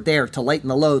 that word there, to lighten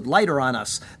the load, lighter on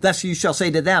us. "Thus you shall say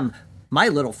to them, my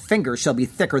little finger shall be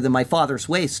thicker than my father's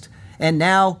waist. And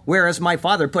now, whereas my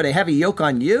father put a heavy yoke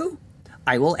on you,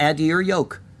 I will add to your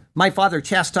yoke. My father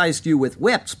chastised you with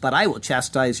whips, but I will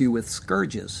chastise you with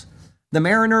scourges." The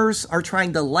mariners are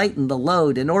trying to lighten the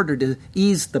load in order to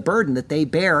ease the burden that they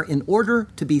bear in order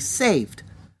to be saved.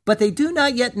 But they do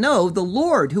not yet know the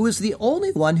Lord, who is the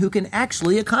only one who can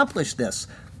actually accomplish this.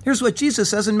 Here's what Jesus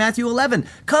says in Matthew 11,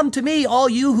 "Come to me, all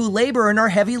you who labor and are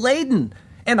heavy laden,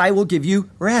 and I will give you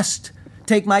rest.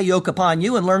 Take my yoke upon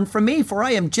you and learn from me, for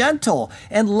I am gentle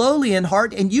and lowly in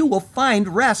heart, and you will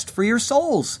find rest for your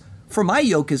souls. For my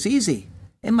yoke is easy,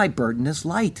 and my burden is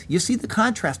light." You see the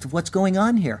contrast of what's going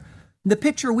on here. The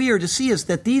picture we are to see is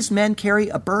that these men carry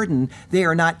a burden they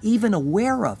are not even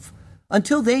aware of.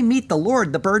 Until they meet the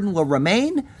Lord, the burden will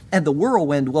remain, and the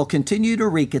whirlwind will continue to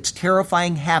wreak its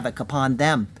terrifying havoc upon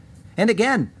them. And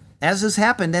again, as has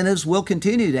happened and as will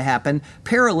continue to happen,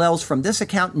 parallels from this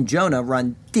account in Jonah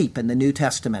run deep in the New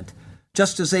Testament.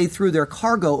 Just as they threw their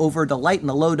cargo over to lighten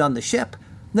the load on the ship,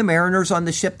 the mariners on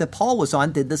the ship that Paul was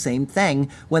on did the same thing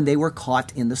when they were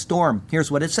caught in the storm.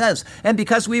 Here's what it says. "And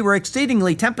because we were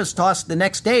exceedingly tempest-tossed the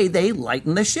next day, they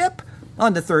lightened the ship.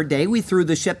 On the 3rd day, we threw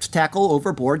the ship's tackle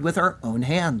overboard with our own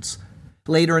hands."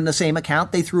 Later in the same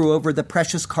account, they threw over the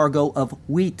precious cargo of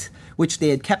wheat, which they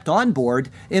had kept on board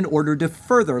in order to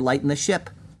further lighten the ship.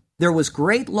 There was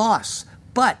great loss,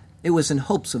 but it was in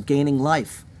hopes of gaining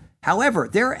life. However,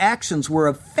 their actions were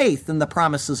of faith in the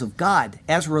promises of God,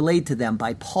 as relayed to them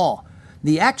by Paul.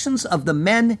 The actions of the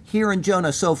men here in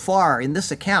Jonah so far in this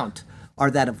account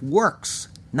are that of works,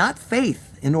 not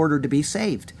faith, in order to be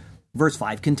saved. Verse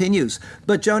 5 continues,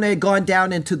 "But Jonah had gone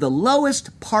down into the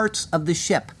lowest parts of the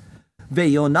ship.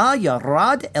 Ve'yonah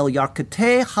yarad el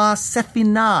yarkateh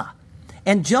ha-sefina."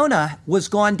 And Jonah was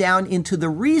gone down into the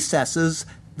recesses,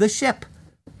 the ship.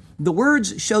 The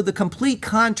words show the complete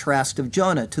contrast of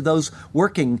Jonah to those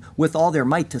working with all their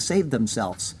might to save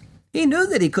themselves. He knew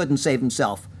that he couldn't save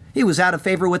himself. He was out of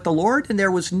favor with the Lord, and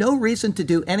there was no reason to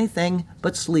do anything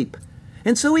but sleep.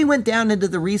 And so he went down into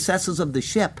the recesses of the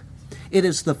ship. It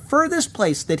is the furthest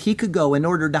place that he could go in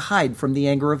order to hide from the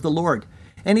anger of the Lord.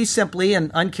 And he simply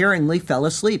and uncaringly fell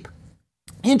asleep.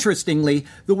 Interestingly,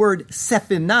 the word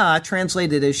Sephinah,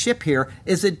 translated as ship here,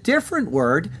 is a different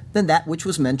word than that which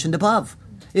was mentioned above.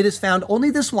 It is found only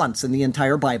this once in the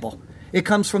entire Bible. It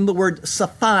comes from the word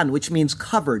saphan, which means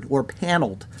covered or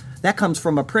paneled. That comes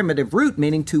from a primitive root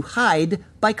meaning to hide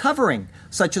by covering,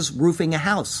 such as roofing a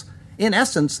house. In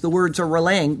essence, the words are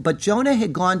relaying, but Jonah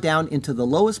had gone down into the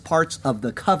lowest parts of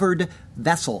the covered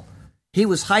vessel. He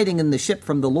was hiding in the ship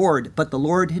from the Lord, but the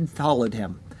Lord had followed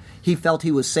him. He felt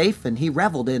he was safe, and he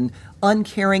reveled in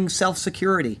uncaring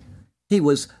self-security. He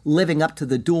was living up to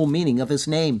the dual meaning of his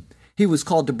name. He was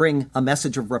called to bring a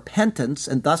message of repentance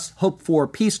and thus hope for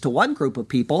peace to one group of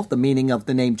people. The meaning of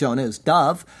the name Jonah is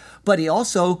dove. But he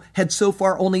also had so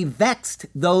far only vexed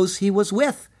those he was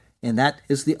with. And that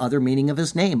is the other meaning of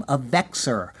his name, a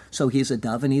vexer. So he's a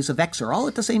dove and he's a vexer, all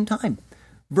at the same time.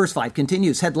 Verse 5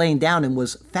 continues, had lain down and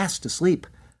was fast asleep.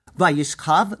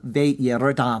 Vayishkav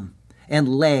ve'yeradam, and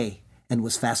lay and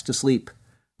was fast asleep.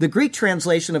 The Greek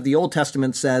translation of the Old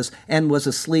Testament says, and was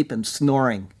asleep and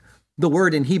snoring. The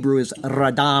word in Hebrew is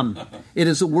radam. It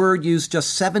is a word used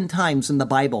just 7 times in the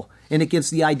Bible, and it gives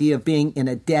the idea of being in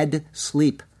a dead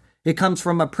sleep. It comes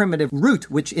from a primitive root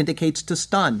which indicates to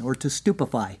stun or to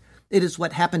stupefy. It is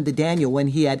what happened to Daniel when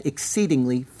he had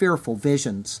exceedingly fearful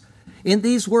visions. In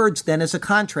these words, then, is a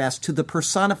contrast to the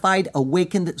personified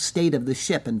awakened state of the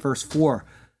ship in verse 4.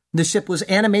 The ship was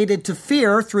animated to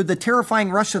fear through the terrifying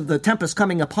rush of the tempest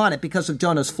coming upon it because of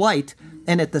Jonah's flight,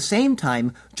 and at the same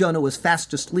time, Jonah was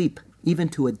fast asleep, even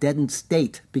to a deadened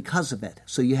state because of it.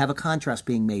 So you have a contrast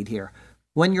being made here.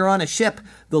 When you're on a ship,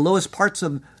 the lowest parts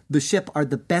of the ship are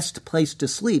the best place to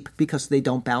sleep because they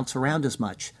don't bounce around as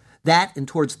much. That and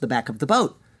towards the back of the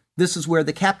boat. This is where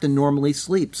the captain normally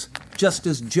sleeps, just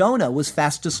as Jonah was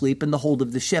fast asleep in the hold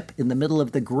of the ship in the middle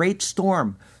of the great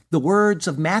storm. The words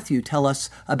of Matthew tell us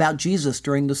about Jesus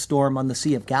during the storm on the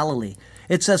Sea of Galilee.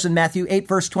 It says in Matthew 8,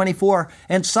 verse 24,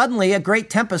 "And suddenly a great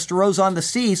tempest arose on the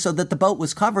sea so that the boat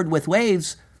was covered with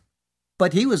waves,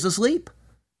 but he was asleep."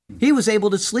 He was able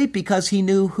to sleep because he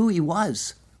knew who he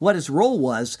was, what his role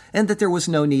was, and that there was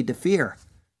no need to fear.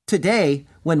 Today,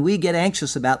 when we get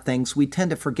anxious about things, we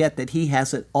tend to forget that he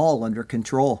has it all under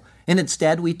control, and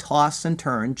instead we toss and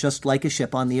turn just like a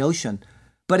ship on the ocean.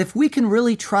 But if we can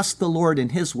really trust the Lord in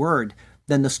his word,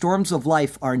 then the storms of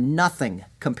life are nothing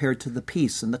compared to the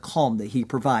peace and the calm that he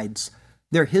provides.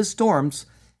 They're his storms,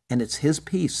 and it's his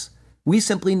peace. We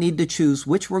simply need to choose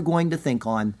which we're going to think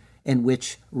on and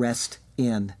which rest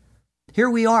in. Here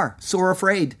we are, sore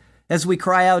afraid, as we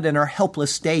cry out in our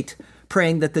helpless state,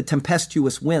 praying that the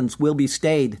tempestuous winds will be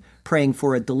stayed, praying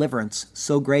for a deliverance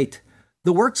so great.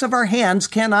 The works of our hands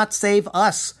cannot save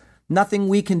us. Nothing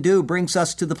we can do brings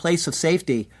us to the place of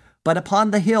safety. But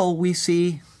upon the hill we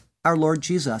see our Lord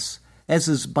Jesus, as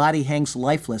his body hangs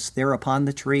lifeless there upon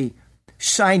the tree.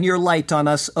 Shine your light on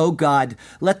us, O God.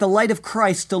 Let the light of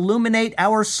Christ illuminate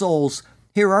our souls.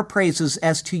 Hear our praises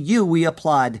as to you we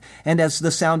applaud, and as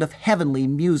the sound of heavenly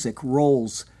music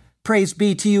rolls. Praise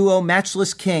be to you, O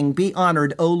matchless King. Be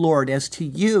honored, O Lord, as to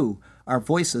you our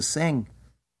voices sing.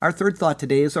 Our third thought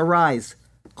today is arise,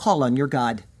 call on your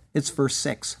God. It's verse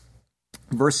 6.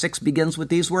 Verse 6 begins with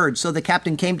these words. So the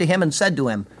captain came to him and said to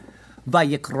him,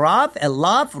 Vayikrav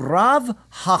elav Rav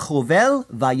hachovel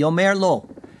vayomer lo,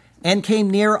 and came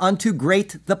near unto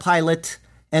great the pilot,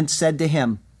 and said to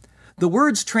him. The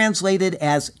words translated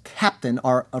as captain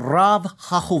are Rav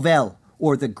hachovel,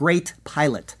 or the great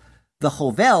pilot. The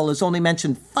chovel is only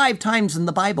mentioned 5 times in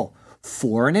the Bible,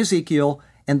 4 in Ezekiel,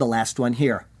 and the last one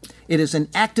here. It is an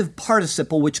active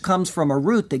participle which comes from a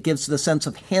root that gives the sense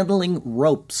of handling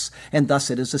ropes, and thus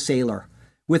it is a sailor.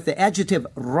 With the adjective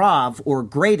Rav, or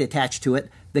great, attached to it,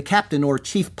 the captain or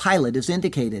chief pilot is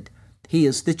indicated. He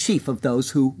is the chief of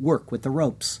those who work with the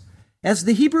ropes. As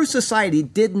the Hebrew society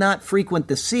did not frequent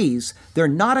the seas, their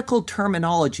nautical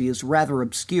terminology is rather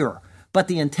obscure, but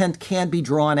the intent can be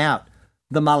drawn out.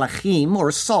 The malachim,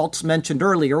 or salts, mentioned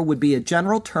earlier would be a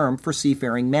general term for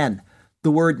seafaring men.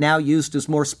 The word now used is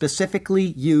more specifically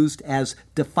used as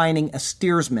defining a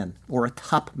steersman or a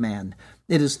topman.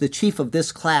 It is the chief of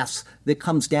this class that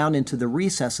comes down into the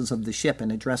recesses of the ship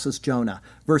and addresses Jonah.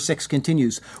 Verse 6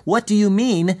 continues, What do you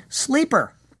mean,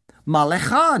 sleeper?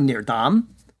 Malecha nirdam.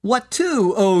 What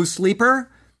to, O sleeper?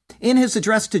 In his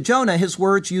address to Jonah, his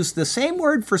words use the same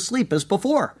word for sleep as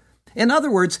before. In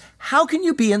other words, how can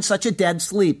you be in such a dead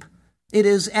sleep? It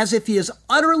is as if he is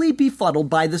utterly befuddled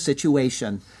by the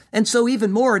situation. And so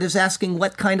even more, it is asking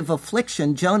what kind of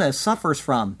affliction Jonah suffers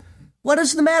from. What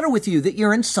is the matter with you that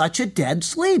you're in such a dead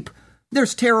sleep?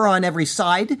 There's terror on every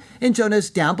side, and Jonah is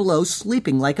down below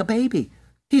sleeping like a baby.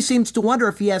 He seems to wonder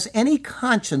if he has any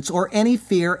conscience or any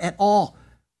fear at all.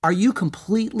 Are you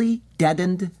completely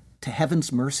deadened to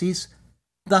heaven's mercies?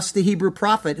 Thus the Hebrew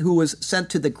prophet, who was sent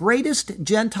to the greatest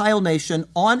Gentile nation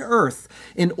on earth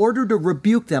in order to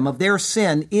rebuke them of their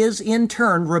sin, is in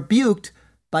turn rebuked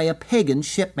by a pagan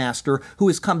shipmaster who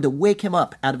has come to wake him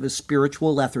up out of his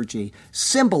spiritual lethargy,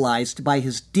 symbolized by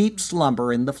his deep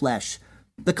slumber in the flesh.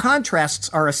 The contrasts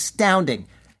are astounding,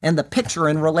 and the picture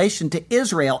in relation to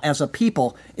Israel as a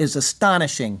people is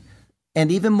astonishing.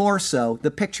 And even more so,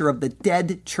 the picture of the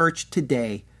dead church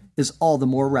today is all the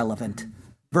more relevant.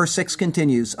 Verse 6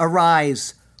 continues,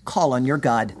 Arise, call on your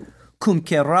God. Kum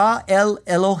kera el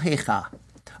Elohecha.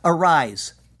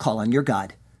 Arise, call on your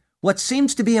God. What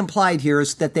seems to be implied here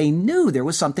is that they knew there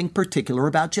was something particular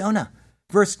about Jonah.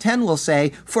 Verse 10 will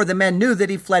say, For the men knew that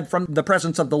he fled from the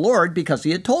presence of the Lord because he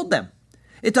had told them.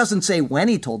 It doesn't say when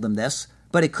he told them this,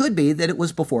 but it could be that it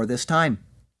was before this time.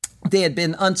 They had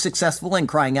been unsuccessful in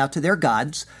crying out to their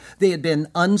gods. They had been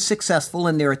unsuccessful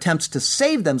in their attempts to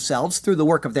save themselves through the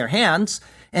work of their hands,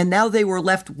 and now they were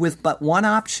left with but one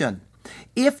option.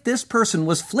 If this person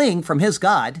was fleeing from his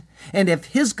God, and if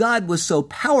his God was so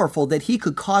powerful that he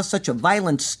could cause such a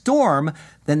violent storm,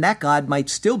 then that God might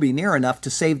still be near enough to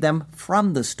save them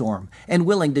from the storm, and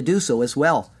willing to do so as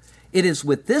well. It is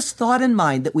with this thought in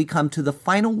mind that we come to the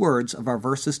final words of our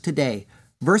verses today.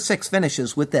 Verse 6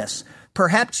 finishes with this,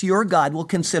 Perhaps your God will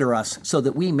consider us so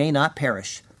that we may not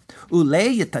perish.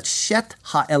 Ule yitashet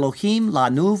ha-Elohim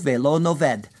lanu velo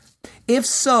noved. If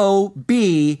so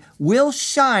be, will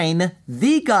shine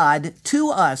the God to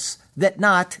us, that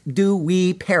not do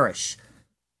we perish.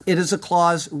 It is a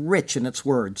clause rich in its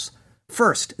words.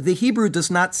 First, the Hebrew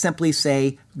does not simply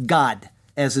say God,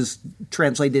 as is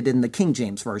translated in the King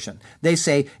James Version. They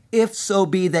say, if so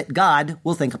be that God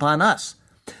will think upon us.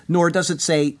 Nor does it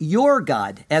say, your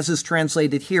God, as is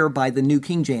translated here by the New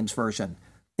King James Version.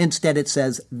 Instead, it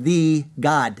says, the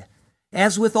God.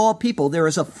 As with all people, there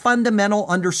is a fundamental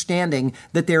understanding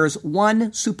that there is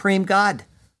one supreme God.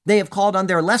 They have called on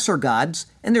their lesser gods,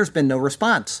 and there's been no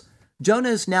response. Jonah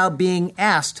is now being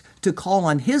asked to call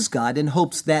on his God in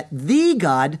hopes that the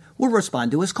God will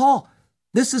respond to his call.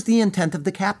 This is the intent of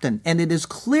the captain, and it is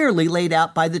clearly laid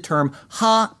out by the term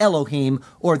Ha-Elohim,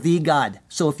 or the God.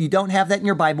 So if you don't have that in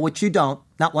your Bible, which you don't,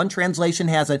 not one translation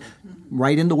has it,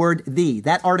 write in the word the.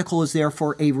 That article is there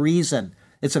for a reason.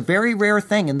 It's a very rare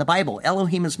thing in the Bible.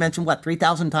 Elohim is mentioned,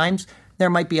 3,000 times? There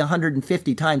might be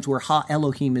 150 times where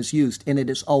Ha-Elohim is used, and it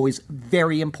is always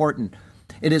very important.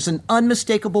 It is an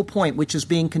unmistakable point which is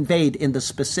being conveyed in the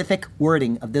specific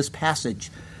wording of this passage.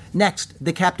 Next,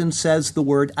 the captain says the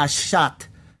word ashat.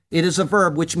 It is a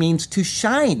verb which means to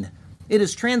shine. It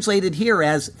is translated here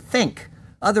as think.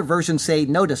 Other versions say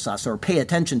notice us, or pay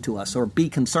attention to us, or be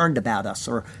concerned about us,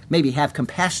 or maybe have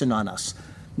compassion on us.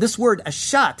 This word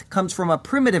ashat comes from a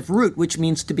primitive root which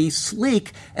means to be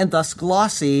sleek and thus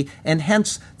glossy, and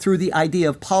hence through the idea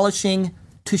of polishing,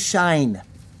 to shine.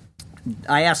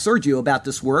 I asked Sergio about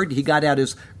this word. He got out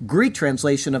his Greek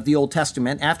translation of the Old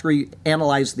Testament after he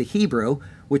analyzed the Hebrew,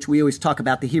 which we always talk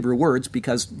about the Hebrew words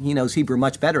because he knows Hebrew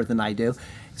much better than I do.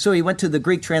 So he went to the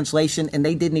Greek translation, and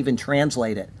they didn't even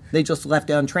translate it. They just left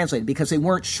it untranslated because they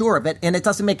weren't sure of it, and it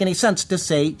doesn't make any sense to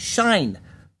say shine.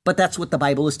 But that's what the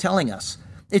Bible is telling us.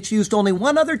 It's used only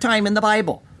one other time in the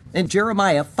Bible, in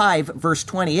Jeremiah 5, verse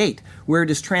 28, where it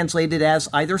is translated as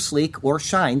either sleek or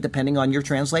shine, depending on your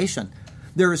translation.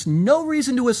 There is no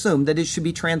reason to assume that it should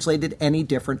be translated any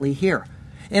differently here.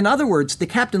 In other words, the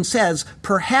captain says,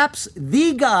 perhaps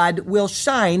the God will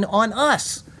shine on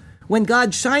us. When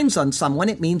God shines on someone,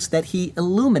 it means that he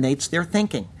illuminates their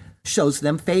thinking, shows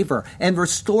them favor, and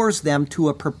restores them to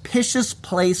a propitious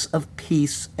place of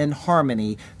peace and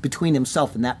harmony between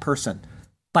himself and that person.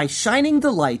 By shining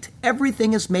the light,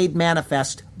 everything is made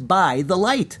manifest by the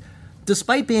light.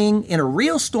 Despite being in a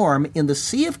real storm in the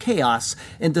sea of chaos,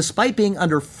 and despite being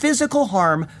under physical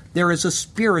harm, there is a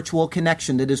spiritual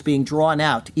connection that is being drawn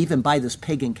out, even by this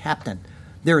pagan captain.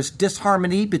 There is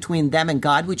disharmony between them and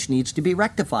God, which needs to be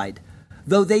rectified.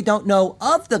 Though they don't know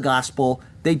of the gospel,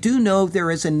 they do know there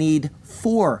is a need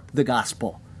for the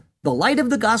gospel. The light of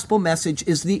the gospel message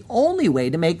is the only way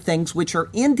to make things which are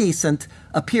indecent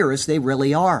appear as they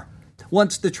really are.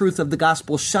 Once the truth of the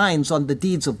gospel shines on the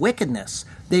deeds of wickedness,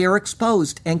 they are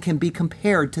exposed and can be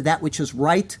compared to that which is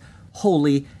right,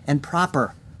 holy, and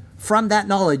proper. From that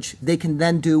knowledge, they can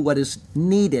then do what is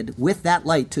needed with that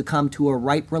light to come to a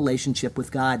right relationship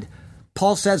with God.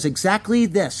 Paul says exactly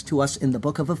this to us in the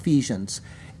book of Ephesians.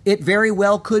 It very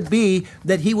well could be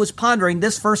that he was pondering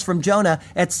this verse from Jonah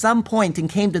at some point and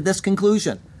came to this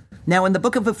conclusion. Now, in the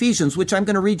book of Ephesians, which I'm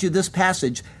going to read you this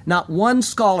passage, not one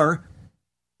scholar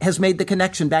has made the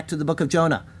connection back to the book of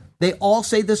Jonah. They all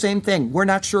say the same thing. We're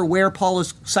not sure where Paul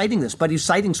is citing this, but he's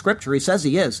citing Scripture. He says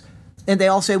he is. And they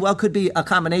all say, well, it could be a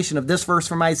combination of this verse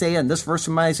from Isaiah and this verse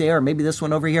from Isaiah, or maybe this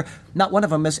one over here. Not one of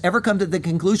them has ever come to the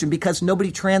conclusion because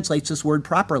nobody translates this word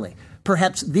properly.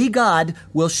 Perhaps the God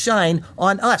will shine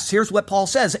on us. Here's what Paul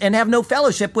says, and have no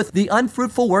fellowship with the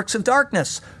unfruitful works of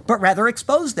darkness, but rather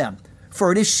expose them.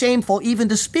 For it is shameful even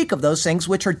to speak of those things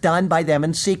which are done by them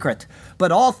in secret.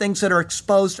 But all things that are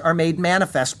exposed are made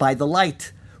manifest by the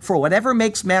light. For whatever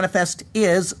makes manifest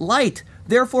is light.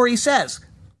 Therefore he says,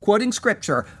 quoting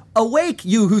Scripture, awake,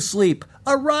 you who sleep,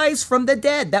 arise from the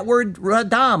dead. That word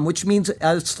radam, which means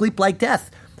sleep like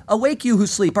death. Awake, you who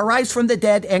sleep, arise from the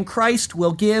dead, and Christ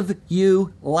will give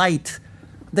you light.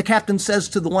 The captain says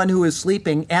to the one who is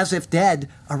sleeping, as if dead,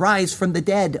 arise from the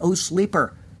dead, O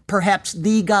sleeper. Perhaps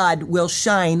the God will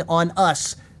shine on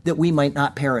us that we might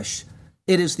not perish.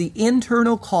 It is the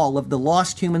internal call of the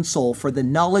lost human soul for the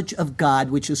knowledge of God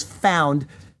which is found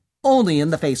only in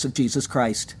the face of Jesus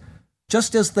Christ.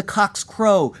 Just as the cock's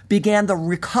crow began the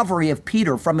recovery of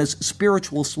Peter from his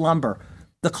spiritual slumber,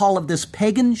 the call of this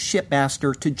pagan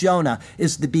shipmaster to Jonah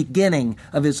is the beginning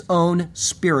of his own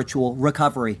spiritual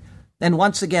recovery. And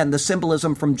once again, the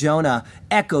symbolism from Jonah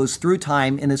echoes through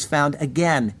time and is found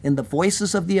again in the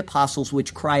voices of the apostles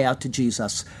which cry out to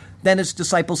Jesus. Then his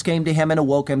disciples came to him and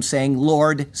awoke him, saying,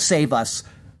 Lord, save us.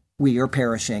 We are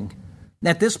perishing.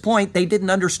 At this point, they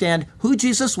didn't understand who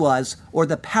Jesus was or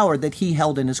the power that he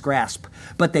held in his grasp,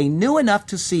 but they knew enough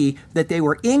to see that they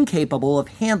were incapable of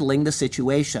handling the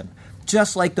situation,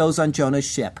 just like those on Jonah's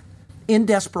ship. In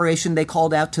desperation, they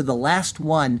called out to the last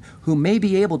one who may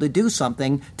be able to do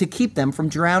something to keep them from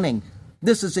drowning.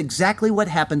 This is exactly what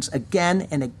happens again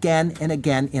and again and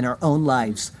again in our own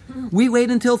lives. We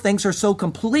wait until things are so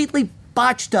completely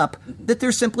botched up that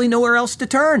there's simply nowhere else to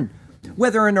turn.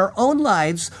 Whether in our own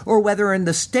lives or whether in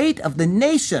the state of the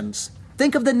nations,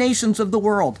 think of the nations of the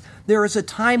world. There is a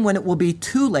time when it will be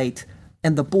too late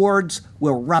and the boards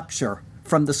will rupture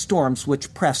from the storms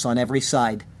which press on every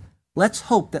side. Let's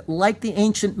hope that, like the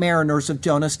ancient mariners of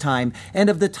Jonah's time and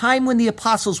of the time when the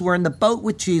apostles were in the boat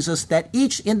with Jesus, that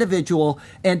each individual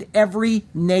and every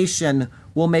nation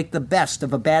will make the best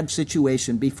of a bad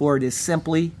situation before it is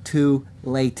simply too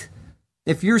late.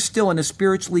 If you're still in a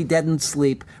spiritually deadened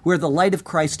sleep where the light of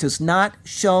Christ has not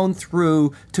shone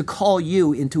through to call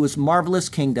you into his marvelous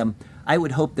kingdom, I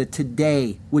would hope that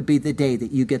today would be the day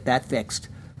that you get that fixed.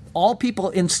 All people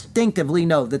instinctively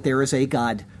know that there is a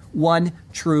God, one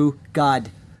true God,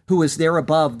 who is there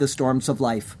above the storms of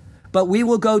life. But we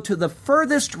will go to the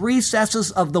furthest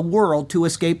recesses of the world to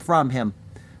escape from him.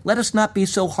 Let us not be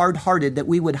so hard-hearted that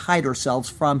we would hide ourselves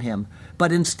from him,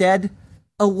 but instead,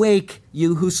 awake,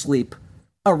 you who sleep.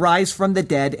 Arise from the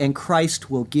dead, and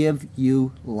Christ will give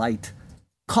you light.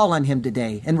 Call on him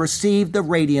today and receive the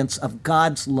radiance of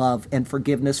God's love and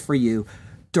forgiveness for you,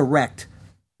 direct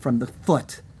from the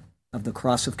foot of the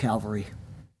cross of Calvary.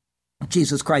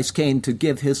 Jesus Christ came to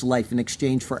give his life in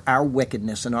exchange for our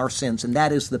wickedness and our sins, and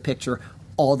that is the picture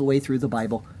all the way through the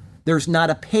Bible. There's not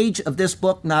a page of this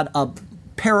book, not a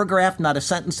paragraph, not a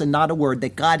sentence, and not a word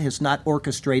that God has not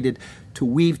orchestrated to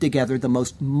weave together the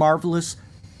most marvelous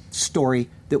story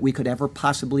that we could ever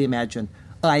possibly imagine.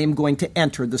 I am going to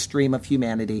enter the stream of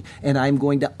humanity, and I'm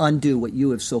going to undo what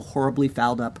you have so horribly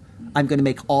fouled up. I'm going to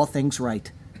make all things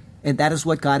right. And that is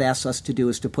what God asks us to do,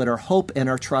 is to put our hope and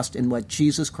our trust in what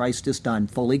Jesus Christ has done,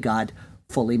 fully God,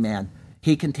 fully man.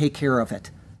 He can take care of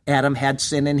it. Adam had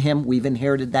sin in him. We've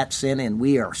inherited that sin, and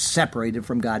we are separated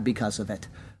from God because of it.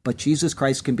 But Jesus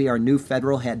Christ can be our new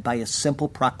federal head by a simple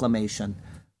proclamation.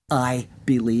 I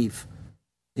believe.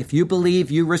 If you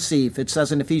believe, you receive. It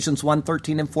says in Ephesians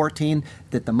 1:13 and 14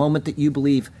 that the moment that you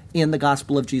believe in the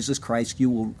gospel of Jesus Christ, you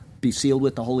will be sealed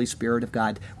with the Holy Spirit of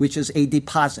God, which is a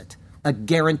deposit, a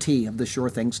guarantee of the sure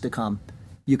things to come.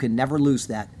 You can never lose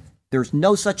that. There's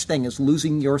no such thing as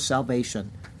losing your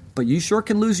salvation, but you sure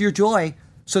can lose your joy.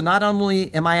 So not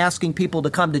only am I asking people to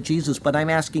come to Jesus, but I'm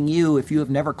asking you, if you have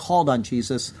never called on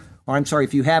Jesus, or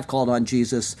if you have called on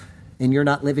Jesus and you're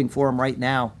not living for him right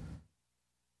now,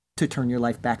 to turn your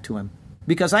life back to him.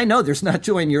 Because I know there's not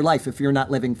joy in your life if you're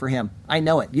not living for him. I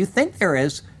know it. You think there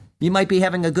is. You might be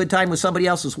having a good time with somebody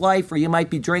else's wife, or you might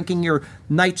be drinking your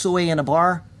nights away in a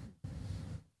bar.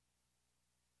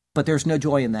 But there's no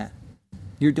joy in that.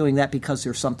 You're doing that because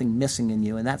there's something missing in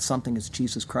you, and that something is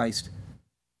Jesus Christ.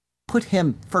 Put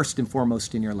him first and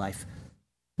foremost in your life.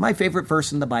 My favorite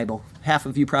verse in the Bible, half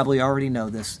of you probably already know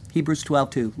this, Hebrews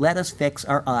 12:2. Let us fix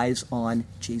our eyes on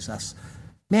Jesus.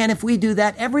 Man, if we do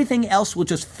that, everything else will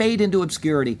just fade into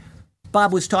obscurity.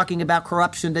 Bob was talking about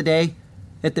corruption today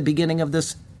at the beginning of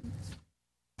this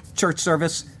church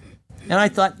service. And I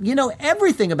thought,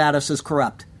 everything about us is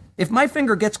corrupt. If my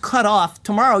finger gets cut off,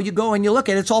 tomorrow you go and you look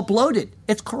at it, it's all bloated.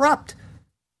 It's corrupt.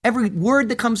 Every word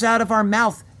that comes out of our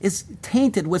mouth is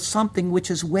tainted with something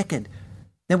which is wicked.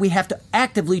 Then we have to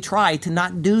actively try to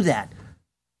not do that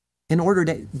in order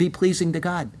to be pleasing to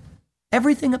God.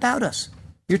 Everything about us.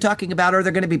 You're talking about, are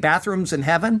there going to be bathrooms in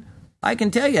heaven? I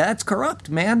can tell you, that's corrupt,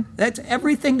 man. That's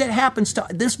everything that happens to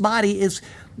this body is,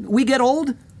 we get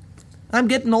old. I'm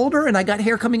getting older, and I got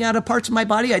hair coming out of parts of my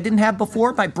body I didn't have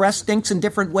before. My breast stinks in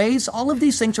different ways. All of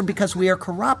these things are because we are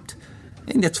corrupt.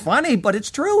 And it's funny, but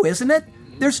it's true, isn't it?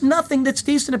 There's nothing that's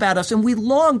decent about us, and we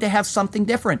long to have something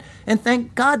different. And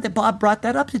thank God that Bob brought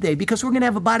that up today, because we're going to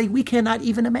have a body we cannot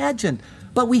even imagine.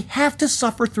 But we have to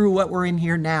suffer through what we're in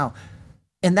here now.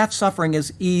 And that suffering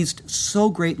is eased so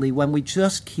greatly when we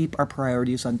just keep our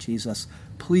priorities on Jesus.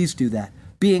 Please do that.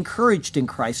 Be encouraged in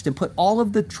Christ and put all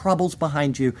of the troubles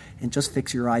behind you and just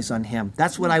fix your eyes on him.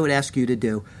 That's what I would ask you to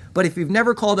do. But if you've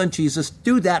never called on Jesus,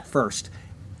 do that first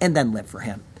and then live for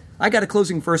him. I got a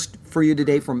closing verse for you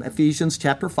today from Ephesians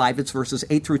chapter 5. It's verses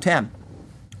 8 through 10.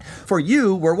 For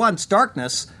you were once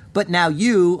darkness, but now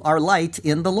you are light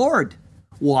in the Lord.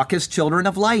 Walk as children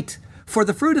of light. For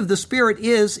the fruit of the Spirit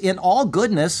is in all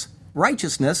goodness,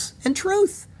 righteousness, and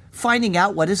truth, finding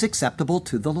out what is acceptable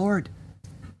to the Lord.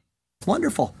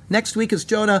 Wonderful. Next week, as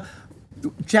Jonah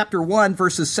chapter 1,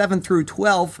 verses 7 through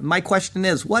 12. My question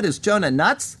is, what, is Jonah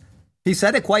nuts? He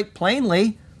said it quite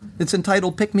plainly. It's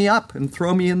entitled, Pick Me Up and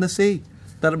Throw Me in the Sea.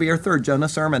 That'll be our third Jonah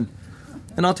sermon.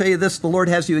 And I'll tell you this, the Lord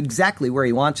has you exactly where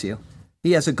he wants you.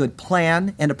 He has a good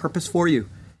plan and a purpose for you.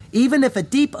 Even if a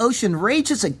deep ocean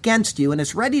rages against you and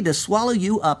is ready to swallow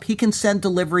you up, he can send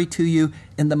delivery to you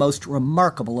in the most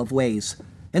remarkable of ways.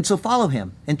 And so follow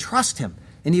him and trust him,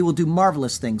 and he will do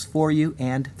marvelous things for you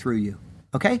and through you.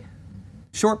 Okay?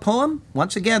 Short poem.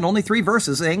 Once again, only 3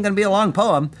 verses. It ain't going to be a long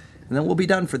poem. And then we'll be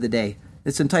done for the day.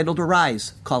 It's entitled,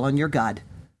 Arise, Call on Your God.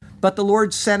 But the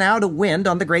Lord sent out a wind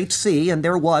on the great sea, and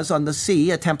there was on the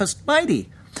sea a tempest mighty,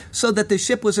 so that the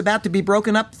ship was about to be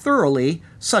broken up thoroughly.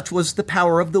 Such was the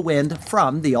power of the wind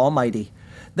from the Almighty.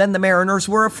 Then the mariners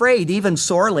were afraid, even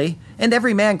sorely, and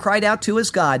every man cried out to his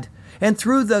God, and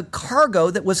threw the cargo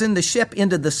that was in the ship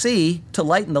into the sea to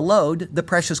lighten the load, the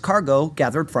precious cargo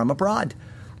gathered from abroad.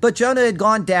 But Jonah had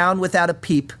gone down without a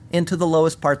peep into the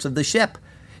lowest parts of the ship.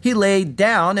 He laid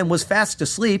down and was fast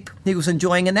asleep. He was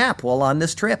enjoying a nap while on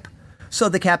this trip. So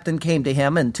the captain came to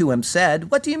him and to him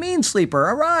said, What do you mean, sleeper?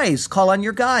 Arise, call on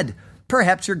your God.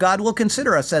 Perhaps your God will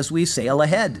consider us as we sail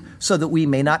ahead, so that we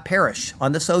may not perish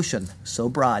on this ocean so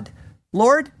broad.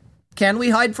 Lord, can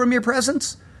we hide from your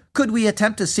presence? Could we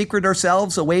attempt to secret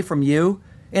ourselves away from you?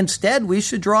 Instead, we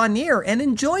should draw near and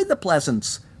enjoy the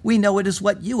pleasance. We know it is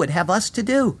what you would have us to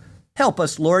do. Help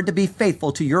us, Lord, to be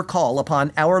faithful to your call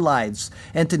upon our lives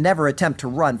and to never attempt to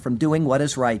run from doing what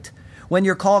is right. When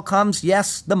your call comes,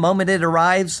 yes, the moment it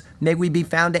arrives, may we be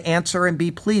found to answer and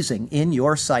be pleasing in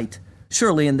your sight.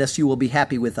 Surely in this you will be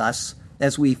happy with us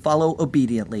as we follow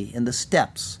obediently in the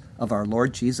steps of our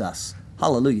Lord Jesus.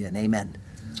 Hallelujah and amen.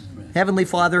 Heavenly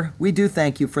Father, we do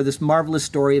thank you for this marvelous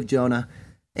story of Jonah.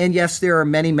 And yes, there are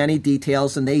many, many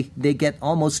details, and they get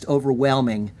almost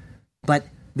overwhelming. But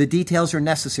the details are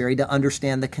necessary to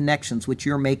understand the connections which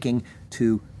you're making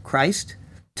to Christ,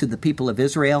 to the people of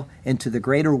Israel, and to the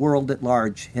greater world at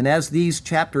large. And as these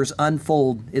chapters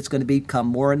unfold, it's going to become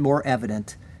more and more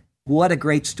evident. What a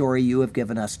great story you have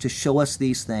given us to show us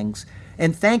these things.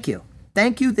 And thank you.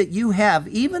 Thank you that you have,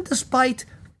 even despite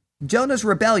Jonah's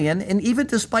rebellion, and even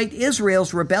despite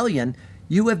Israel's rebellion,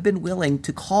 you have been willing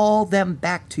to call them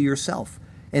back to yourself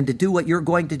and to do what you're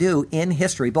going to do in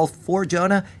history, both for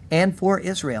Jonah and for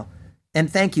Israel.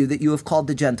 And thank you that you have called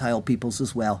the Gentile peoples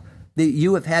as well, that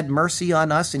you have had mercy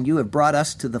on us and you have brought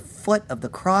us to the foot of the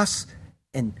cross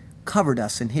and covered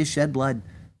us in his shed blood.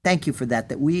 Thank you for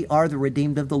that we are the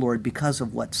redeemed of the Lord because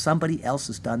of what somebody else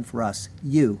has done for us.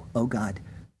 You, oh God.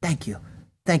 Thank you.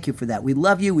 Thank you for that. We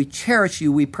love you, we cherish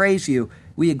you, we praise you,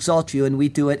 we exalt you, and we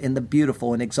do it in the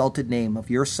beautiful and exalted name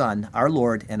of your Son, our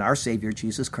Lord and our Savior,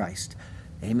 Jesus Christ.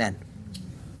 Amen.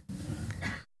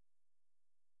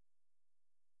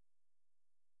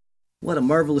 What a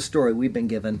marvelous story we've been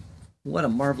given. What a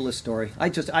marvelous story.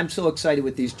 I'm so excited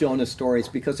with these Jonah stories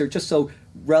because they're just so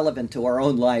relevant to our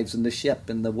own lives and the ship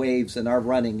and the waves and our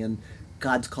running and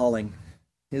God's calling.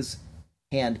 His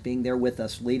hand being there with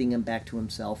us, leading him back to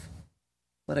himself.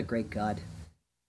 What a great God.